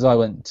 The ones I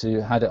went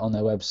to had it on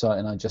their website,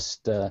 and I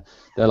just they're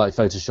like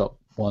Photoshop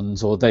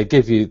ones, or they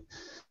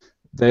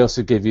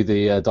also give you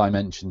the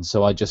dimensions.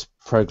 So I just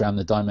programmed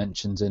the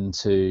dimensions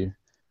into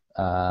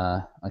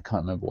I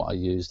can't remember what I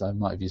used. I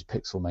might have used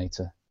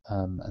Pixelmator,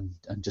 and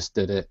just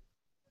did it,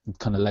 and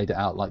kind of laid it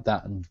out like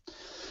that. And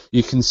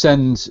you can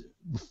send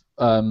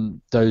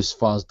those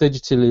files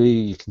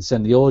digitally. You can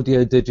send the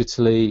audio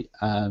digitally.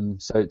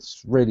 So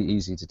it's really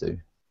easy to do.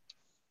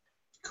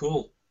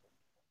 Cool.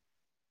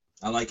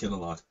 I like it a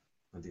lot.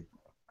 I do.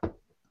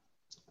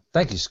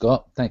 Thank you,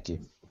 Scott. Thank you.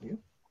 Yeah.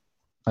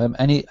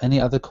 Any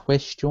other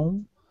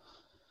question?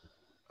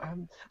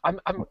 I'm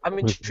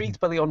intrigued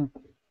by the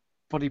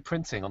on-body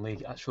printing on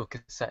the actual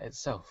cassette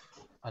itself,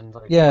 and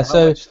like Yeah, how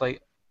so much,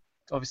 like,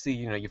 obviously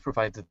you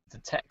provide the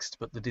text,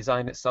 but the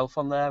design itself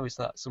on there, is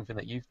that something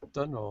that you've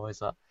done, or is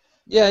that?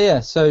 yeah.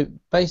 So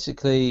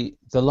basically,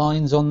 the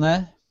lines on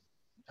there,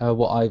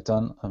 what I've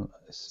done.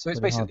 So it's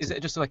basically, is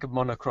it just like a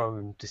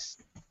monochrome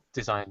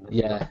design?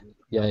 Yeah.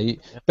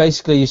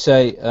 Basically, you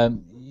say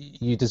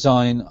you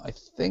design. I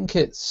think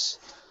it's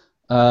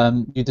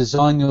you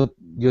design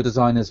your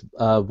design as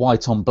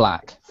white on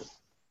black.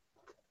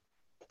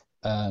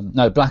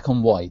 No, black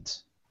on white.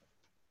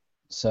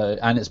 So,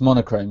 and it's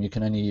monochrome. You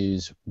can only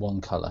use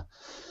one color,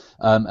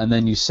 and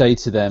then you say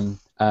to them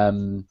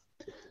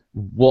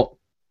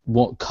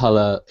what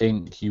color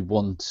ink you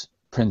want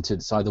printed.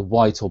 It's either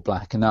white or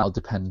black, and that'll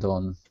depend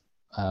on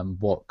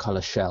what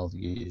color shell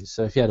you use.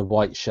 So if you had a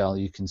white shell,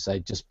 you can say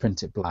just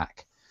print it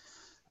black.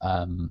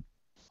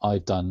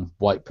 I've done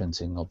white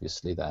printing,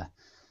 obviously, there.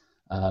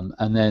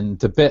 And then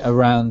this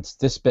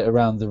bit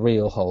around the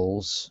reel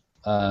holes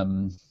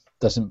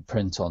doesn't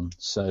print on,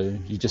 so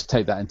you just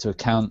take that into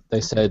account.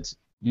 They said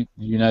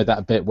you know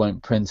that bit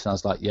won't print, and I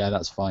was like, yeah,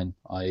 that's fine.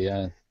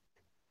 I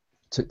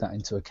took that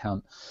into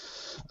account.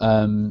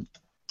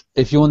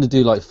 If you want to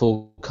do like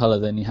full color,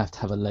 then you have to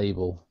have a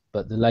label,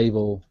 but the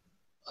label,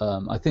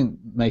 I think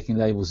making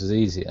labels is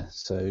easier,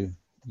 so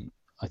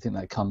I think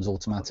that comes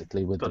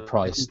automatically with the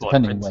price,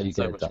 depending on where you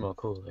get it done. More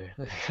cool,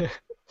 yeah.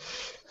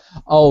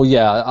 Oh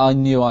yeah, I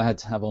knew I had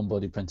to have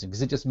on-body printing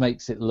because it just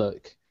makes it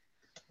look.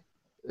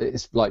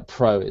 It's like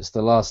pro. It's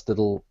the last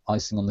little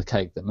icing on the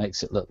cake that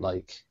makes it look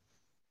like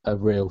a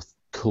real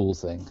cool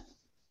thing.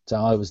 So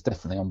I was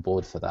definitely on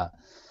board for that.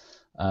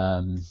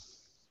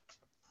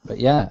 But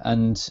yeah,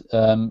 and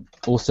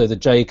also the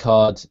J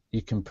card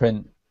you can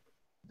print.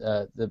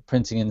 The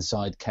printing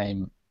inside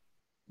came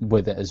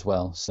with it as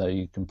well, so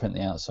you can print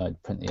the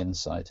outside, print the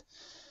inside.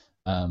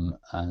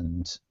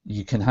 And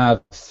you can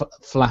have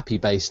flappy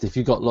based. If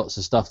you've got lots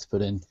of stuff to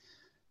put in,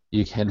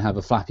 you can have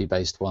a flappy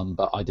based one,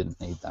 but I didn't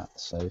need that.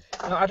 So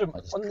now, Adam,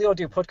 on the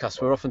audio podcast,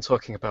 we're often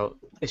talking about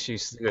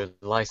issues with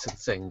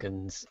licensing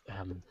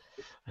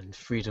and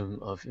freedom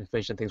of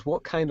information and things.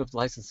 What kind of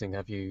licensing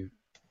have you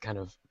kind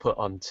of put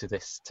onto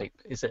this tape?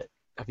 Is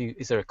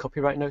there a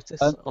copyright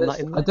notice on that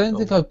in there? I don't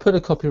think I've put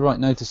a copyright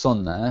notice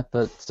on there,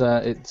 but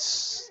it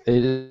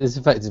is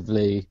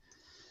effectively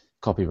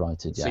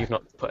copyrighted. Yeah. So you've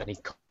not put any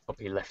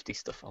copylefty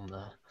stuff on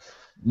there?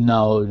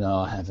 No,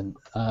 I haven't.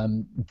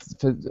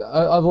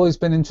 I've always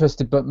been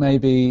interested, but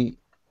maybe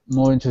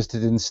more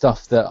interested in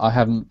stuff that I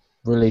haven't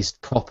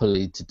released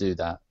properly to do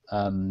that.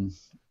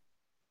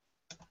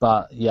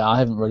 But yeah, I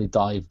haven't really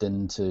dived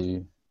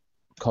into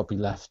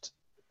copyleft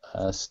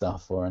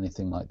stuff or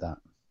anything like that.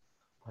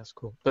 That's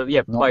cool. But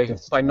yeah,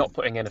 by not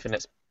putting anything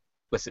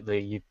explicitly,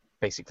 you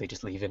basically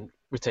just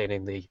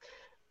retaining the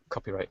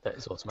copyright that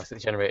is automatically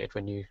generated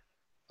when you.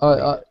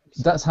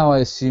 That's how I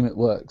assume it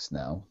works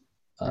now.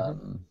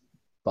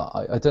 But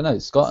I don't know,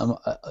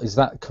 Scott. Is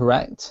that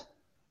correct?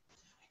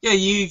 Yeah,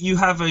 you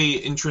have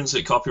a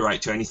intrinsic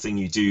copyright to anything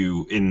you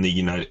do in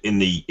the in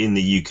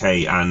the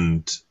UK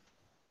and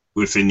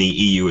within the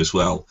EU as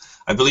well.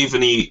 I believe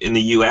in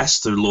the US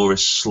the law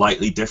is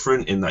slightly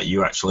different in that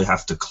you actually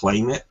have to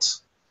claim it.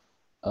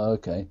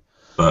 Okay.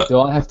 But do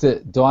I have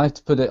to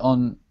put it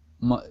on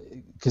my,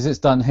 because it's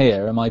done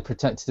here? Am I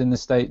protected in the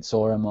States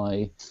or am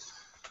I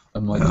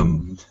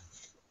doomed?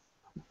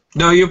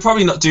 No, you're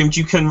probably not doomed.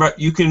 You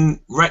can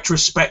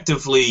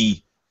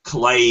retrospectively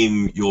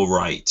claim your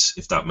right,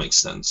 if that makes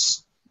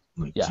sense.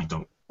 Like, yeah. You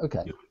don't.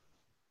 Okay.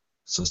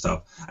 So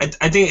stuff.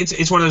 I think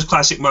it's one of those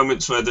classic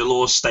moments where the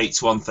law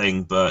states one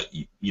thing, but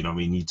I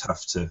mean, you'd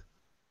have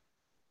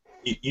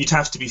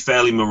to be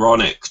fairly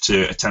moronic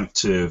to attempt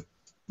to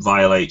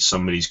violate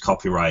somebody's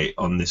copyright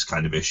on this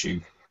kind of issue.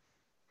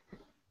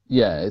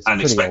 Yeah, it's and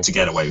expect obvious. to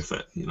get away with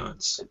it.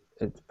 It's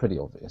pretty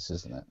obvious,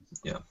 isn't it?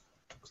 Yeah.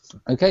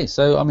 Okay,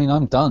 so I mean,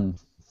 I'm done.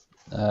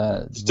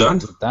 Done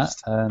with that.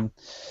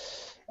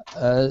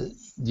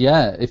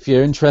 Yeah, if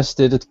you're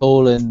interested at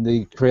all in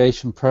the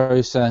creation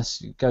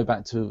process, you go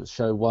back to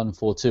show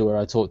 142 where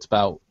I talked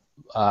about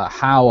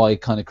how I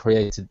kind of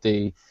created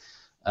the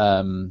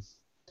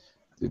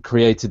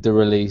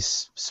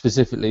release,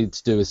 specifically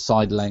to do with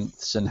side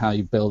lengths and how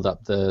you build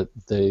up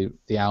the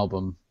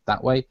album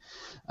that way.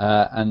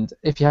 And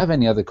if you have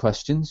any other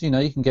questions, you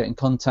can get in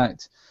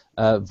contact.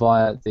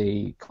 via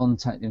the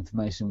contact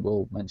information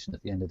we'll mention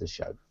at the end of the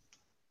show.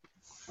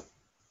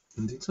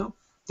 Indeed so.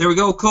 There we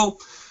go, cool.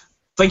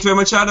 Thank you very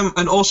much, Adam.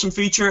 An awesome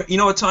feature. You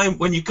know what time?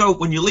 When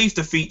you leave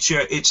the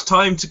feature, it's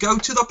time to go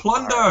to the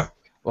plunder.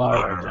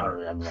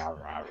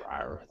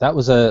 That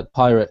was a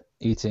pirate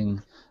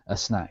eating a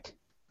snack.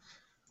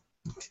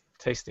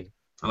 Tasty.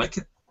 I like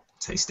it.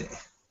 Tasty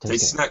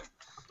snack.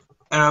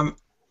 I'm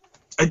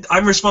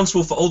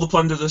responsible for all the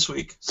plunder this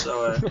week,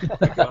 so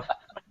there you go.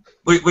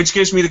 Which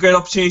gives me the great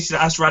opportunity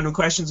to ask random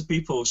questions of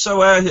people.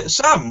 So,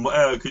 Sam,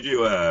 could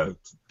you?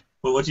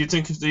 Well, what do you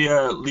think of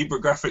the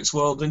Libra Graphics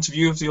World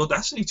interview of the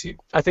Audacity team?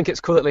 I think it's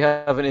cool that they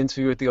have an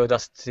interview with the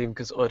Audacity team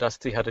because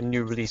Audacity had a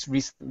new release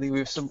recently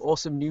with some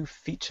awesome new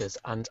features,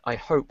 and I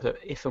hope that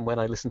if and when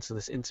I listen to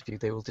this interview,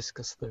 they will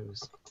discuss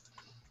those.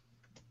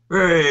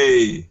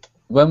 Hooray!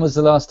 When was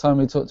the last time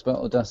we talked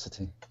about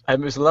Audacity? It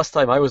was the last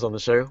time I was on the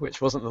show,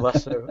 which wasn't the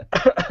last show.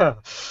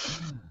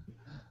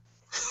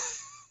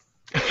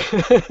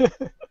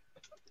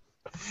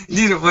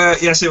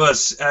 Yes, it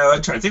was.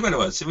 I'm trying to think when it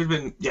was. It would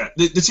have been,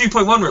 the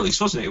 2.1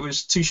 release, wasn't it? It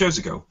was 2 shows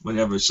ago,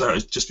 whenever. So it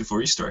was just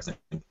before Easter, I think.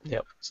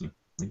 Yep. So,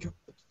 there you go.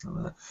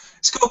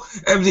 It's cool.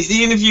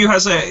 The interview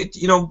has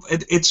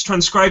it's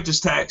transcribed as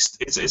text.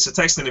 It's a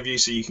text interview,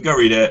 so you can go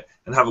read it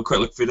and have a quick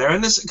look through there.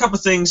 And there's a couple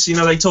of things.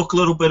 They talk a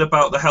little bit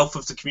about the health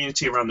of the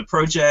community around the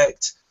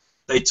project.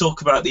 They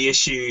talk about the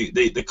issue,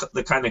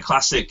 the kind of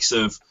classics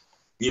of,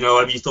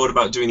 have you thought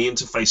about doing the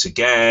interface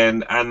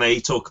again? And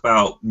they talk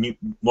about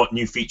what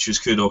new features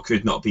could or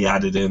could not be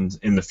added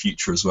in the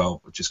future as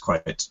well, which is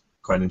quite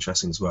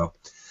interesting as well.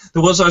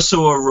 There was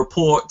also a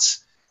report.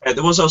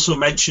 There was also a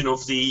mention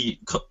of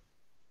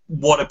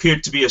what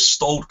appeared to be a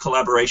stalled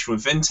collaboration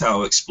with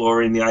Intel,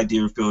 exploring the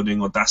idea of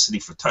building Audacity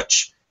for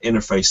touch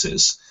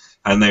interfaces.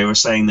 And they were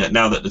saying that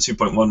now that the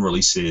 2.1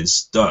 release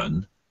is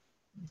done,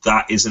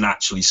 that isn't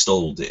actually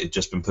stalled. It had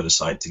just been put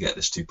aside to get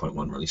this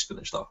 2.1 release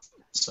finished off.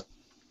 So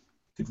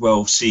could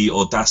well see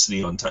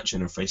Audacity on touch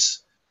interface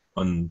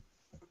on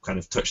kind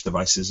of touch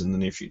devices in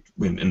the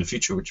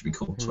future, which would be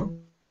cool as well.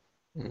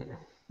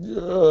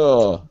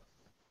 Yeah.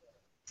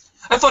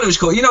 I thought it was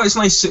cool. It's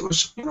nice. It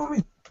was, what I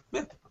mean?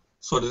 Yeah,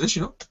 that's what it is.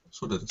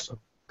 That's what it is.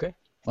 Okay.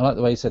 I like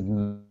the way you said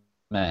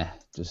meh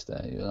just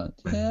there. You're like,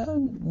 yeah,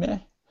 meh.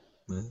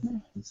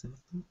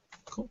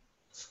 Cool.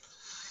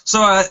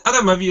 So,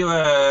 Adam, have you,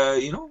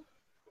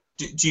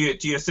 do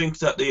you think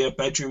that the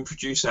bedroom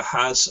producer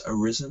has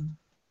arisen?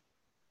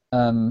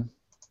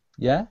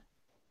 Yeah.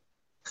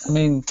 I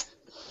mean,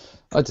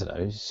 I don't know.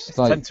 It's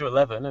like 10 to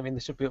 11. I mean, they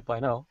should be up by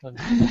now. No,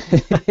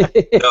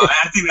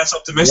 I think that's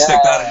optimistic.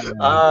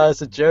 Yeah,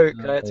 it's a joke.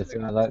 I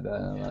like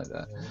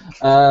that.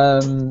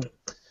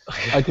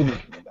 I can.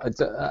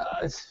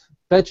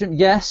 Bedroom,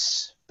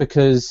 yes,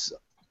 because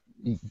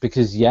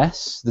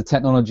yes, the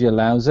technology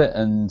allows it,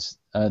 and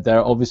there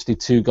are obviously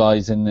 2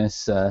 guys in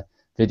this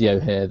video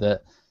here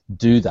that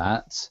do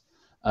that.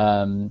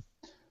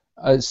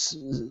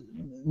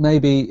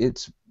 Maybe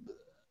it's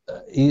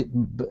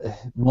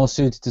more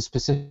suited to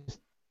specific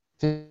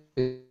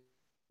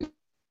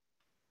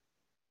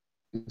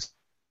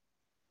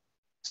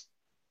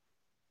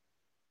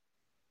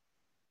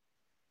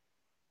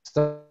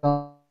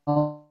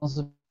styles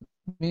of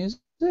music.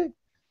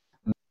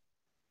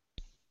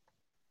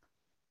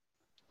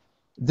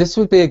 This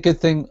would be a good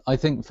thing, I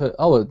think, for...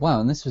 Oh,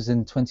 wow, and this was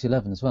in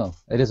 2011 as well.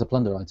 It is a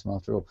plunder item,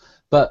 after all.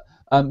 But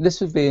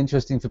this would be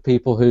interesting for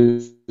people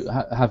who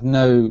have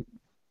no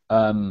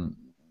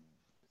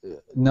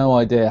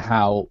idea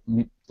how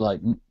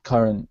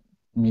current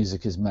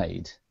music is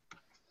made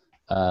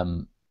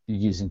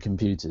using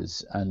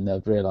computers, and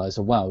they'll realise,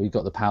 oh wow, you've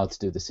got the power to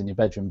do this in your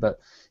bedroom. But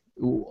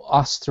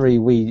us three,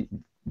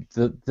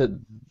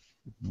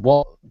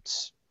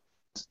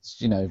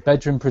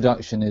 bedroom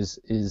production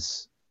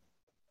is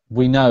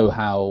we know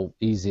how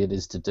easy it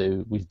is to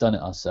do. We've done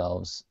it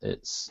ourselves.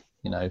 It's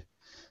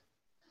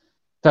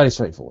fairly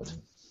straightforward.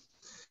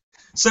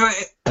 So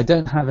I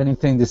don't have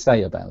anything to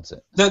say about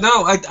it.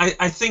 No,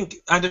 I think,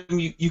 Adam,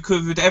 you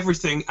covered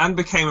everything and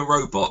became a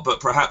robot, but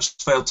perhaps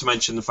failed to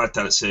mention the fact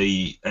that it's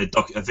a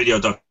video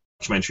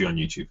documentary on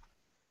YouTube.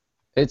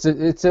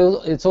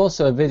 It's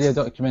also a video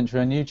documentary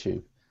on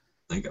YouTube.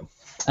 There you go.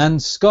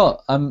 And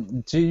Scott,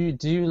 do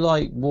you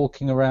like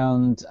walking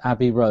around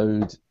Abbey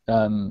Road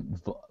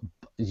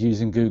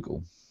using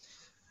Google?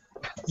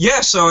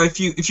 Yeah. So if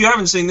you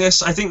haven't seen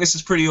this, I think this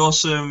is pretty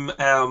awesome.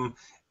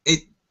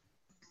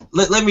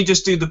 Let me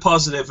just do the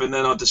positive, and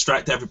then I'll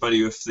distract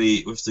everybody with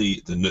the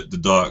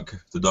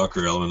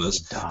darker element of this.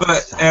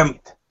 The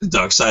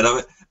dark side of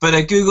it.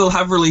 But Google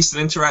have released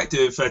an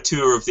interactive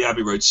tour of the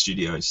Abbey Road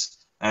studios.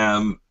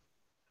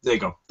 There you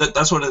go.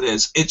 That's what it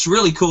is. It's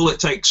really cool. It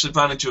takes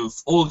advantage of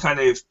all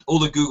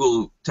the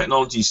Google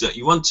technologies that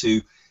you want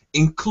to,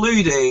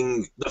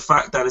 including the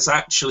fact that it's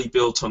actually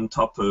built on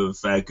top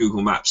of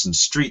Google Maps and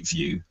Street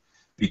View,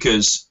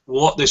 because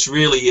what this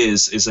really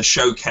is a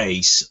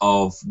showcase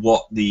of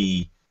what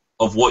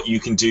you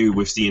can do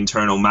with the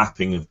internal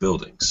mapping of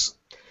buildings,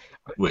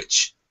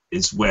 which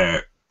is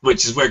where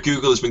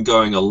Google has been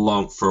going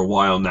along for a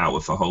while now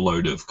with a whole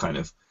load of kind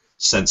of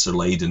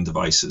sensor-laden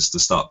devices to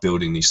start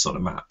building these sort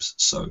of maps.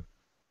 So,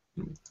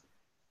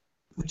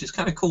 which is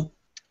kind of cool,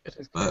 It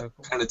is but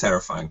kind of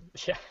terrifying.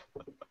 Yeah.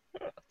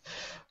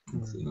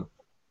 You know.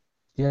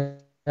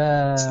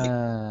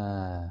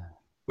 Yeah.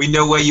 We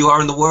know where you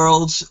are in the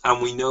world,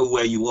 and we know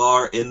where you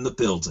are in the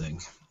building.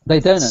 They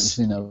don't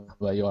actually know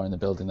where you are in the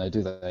building, though,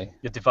 do they?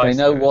 Your device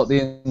They know knows. what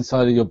the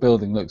inside of your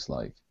building looks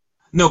like.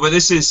 No, but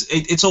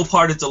it's all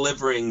part of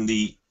delivering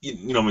the,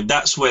 you know, I mean,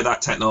 that's where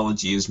that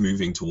technology is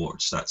moving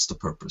towards. That's the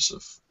purpose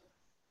of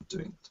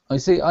doing it. I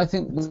see. I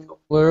think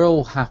we're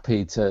all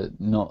happy to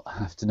not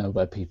have to know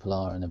where people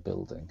are in a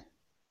building.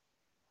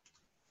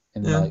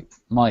 In like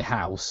my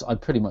house, I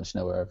pretty much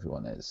know where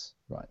everyone is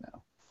right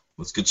now.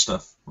 That's good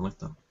stuff. I like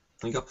that.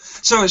 There you go.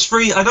 So it's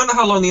free. I don't know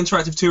how long the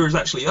interactive tour is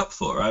actually up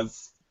for.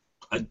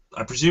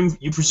 I presume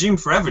you presume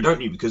forever,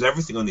 don't you? Because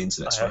everything on the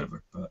internet's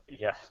forever. But,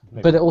 Yeah.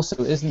 Maybe. But it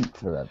also isn't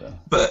forever.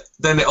 but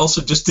then it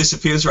also just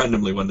disappears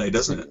randomly one day,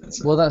 doesn't it?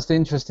 Well, that's the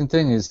interesting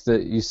thing, is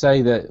that you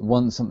say that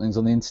once something's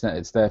on the internet,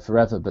 it's there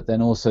forever, but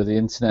then also the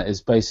internet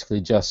is basically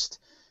just,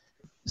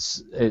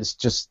 it's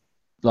just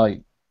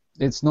like,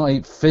 it's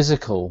not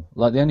physical.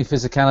 Like, the only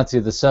physicality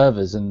of the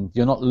servers, and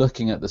you're not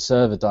looking at the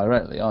server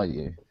directly, are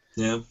you?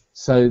 Yeah.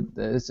 So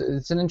it's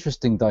an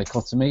interesting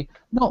dichotomy.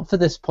 Not for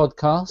this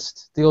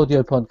podcast, the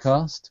audio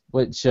podcast,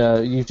 which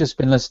you've just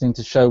been listening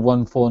to show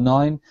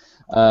 149,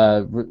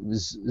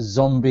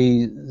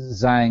 Zombie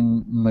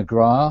Zhang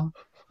McGrath,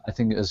 I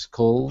think it was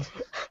called.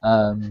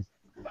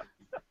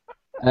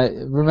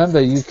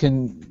 Remember, you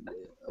can,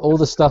 all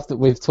the stuff that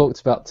we've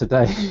talked about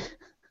today,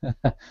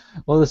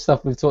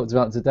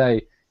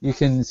 you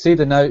can see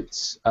the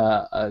notes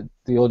at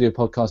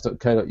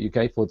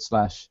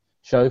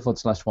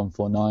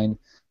theaudiopodcast.co.uk/show/149.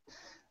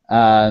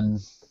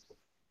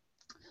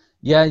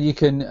 Yeah, you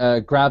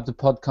can grab the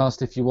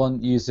podcast if you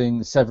want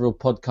using several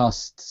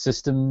podcast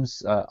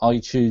systems,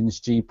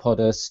 iTunes,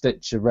 G-Podder,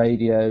 Stitcher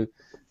Radio.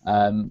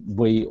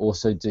 We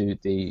also do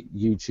the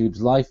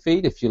YouTube's live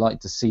feed if you like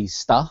to see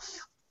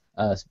stuff.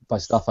 By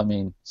stuff, I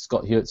mean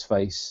Scott Hewitt's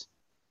face,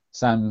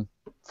 Sam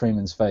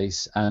Freeman's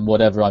face, and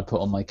whatever I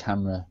put on my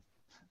camera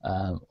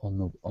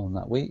on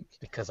that week.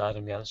 Because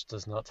Adam Jansch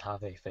does not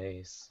have a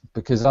face.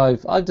 Because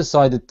I've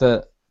decided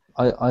that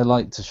I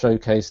like to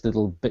showcase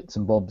little bits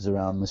and bobs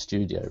around the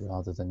studio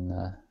rather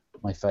than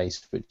my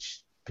face,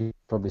 which you've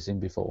probably seen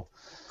before.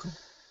 Cool.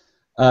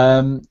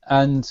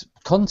 And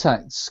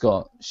contact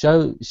Scott.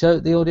 Show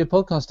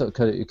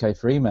theaudiopodcast.co.uk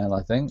for email,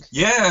 I think.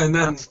 Yeah, and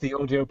then And the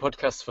audio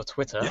podcast for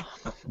Twitter.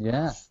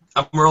 Yeah.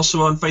 and we're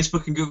also on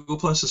Facebook and Google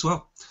Plus as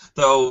well.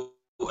 Though,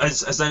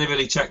 has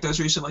anybody checked those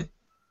recently?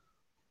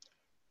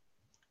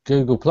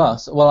 Google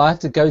Plus. Well, I have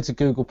to go to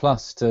Google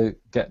Plus to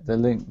get the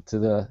link to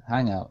the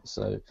Hangout.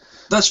 So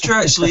That's true,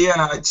 actually.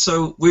 Yeah.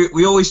 So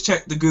we always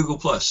check the Google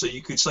Plus, so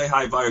you could say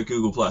hi via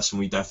Google Plus, and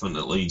we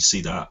definitely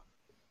see that.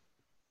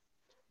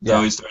 yeah.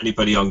 So is there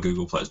anybody on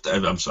Google Plus?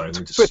 I'm sorry,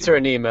 we're just Twitter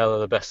and email are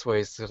the best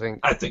ways to think.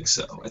 I think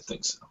so.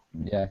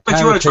 Yeah. But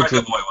you want to try Pigeon,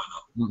 another way, why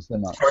not? not so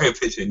much. Carrier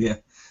pigeon, yeah.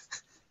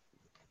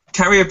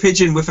 Carrier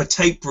pigeon with a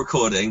tape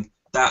recording.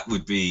 That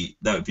would be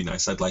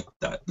nice. I'd like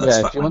that. That's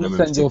Yeah, if you want to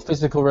send your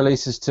physical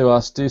releases to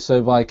us, do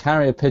so via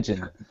Carrier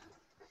Pigeon.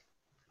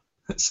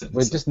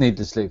 We're just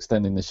needlessly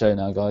extending the show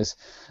now, guys.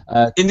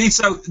 Indeed,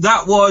 so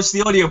that was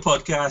the audio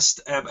podcast,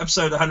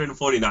 episode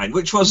 149,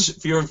 which was,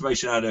 for your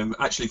information, Adam,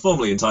 actually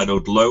formerly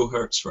entitled Low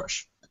Hertz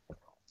Rush.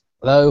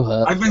 Low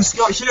Hertz. I've been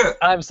Scott Hewitt.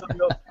 I'm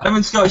Samuel. I've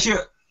been Scott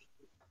Hewitt.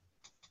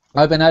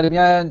 I've been Adam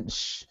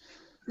Jansch.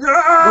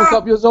 Yeah! Look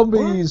up your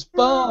zombies.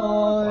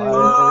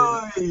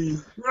 Bye. Bye.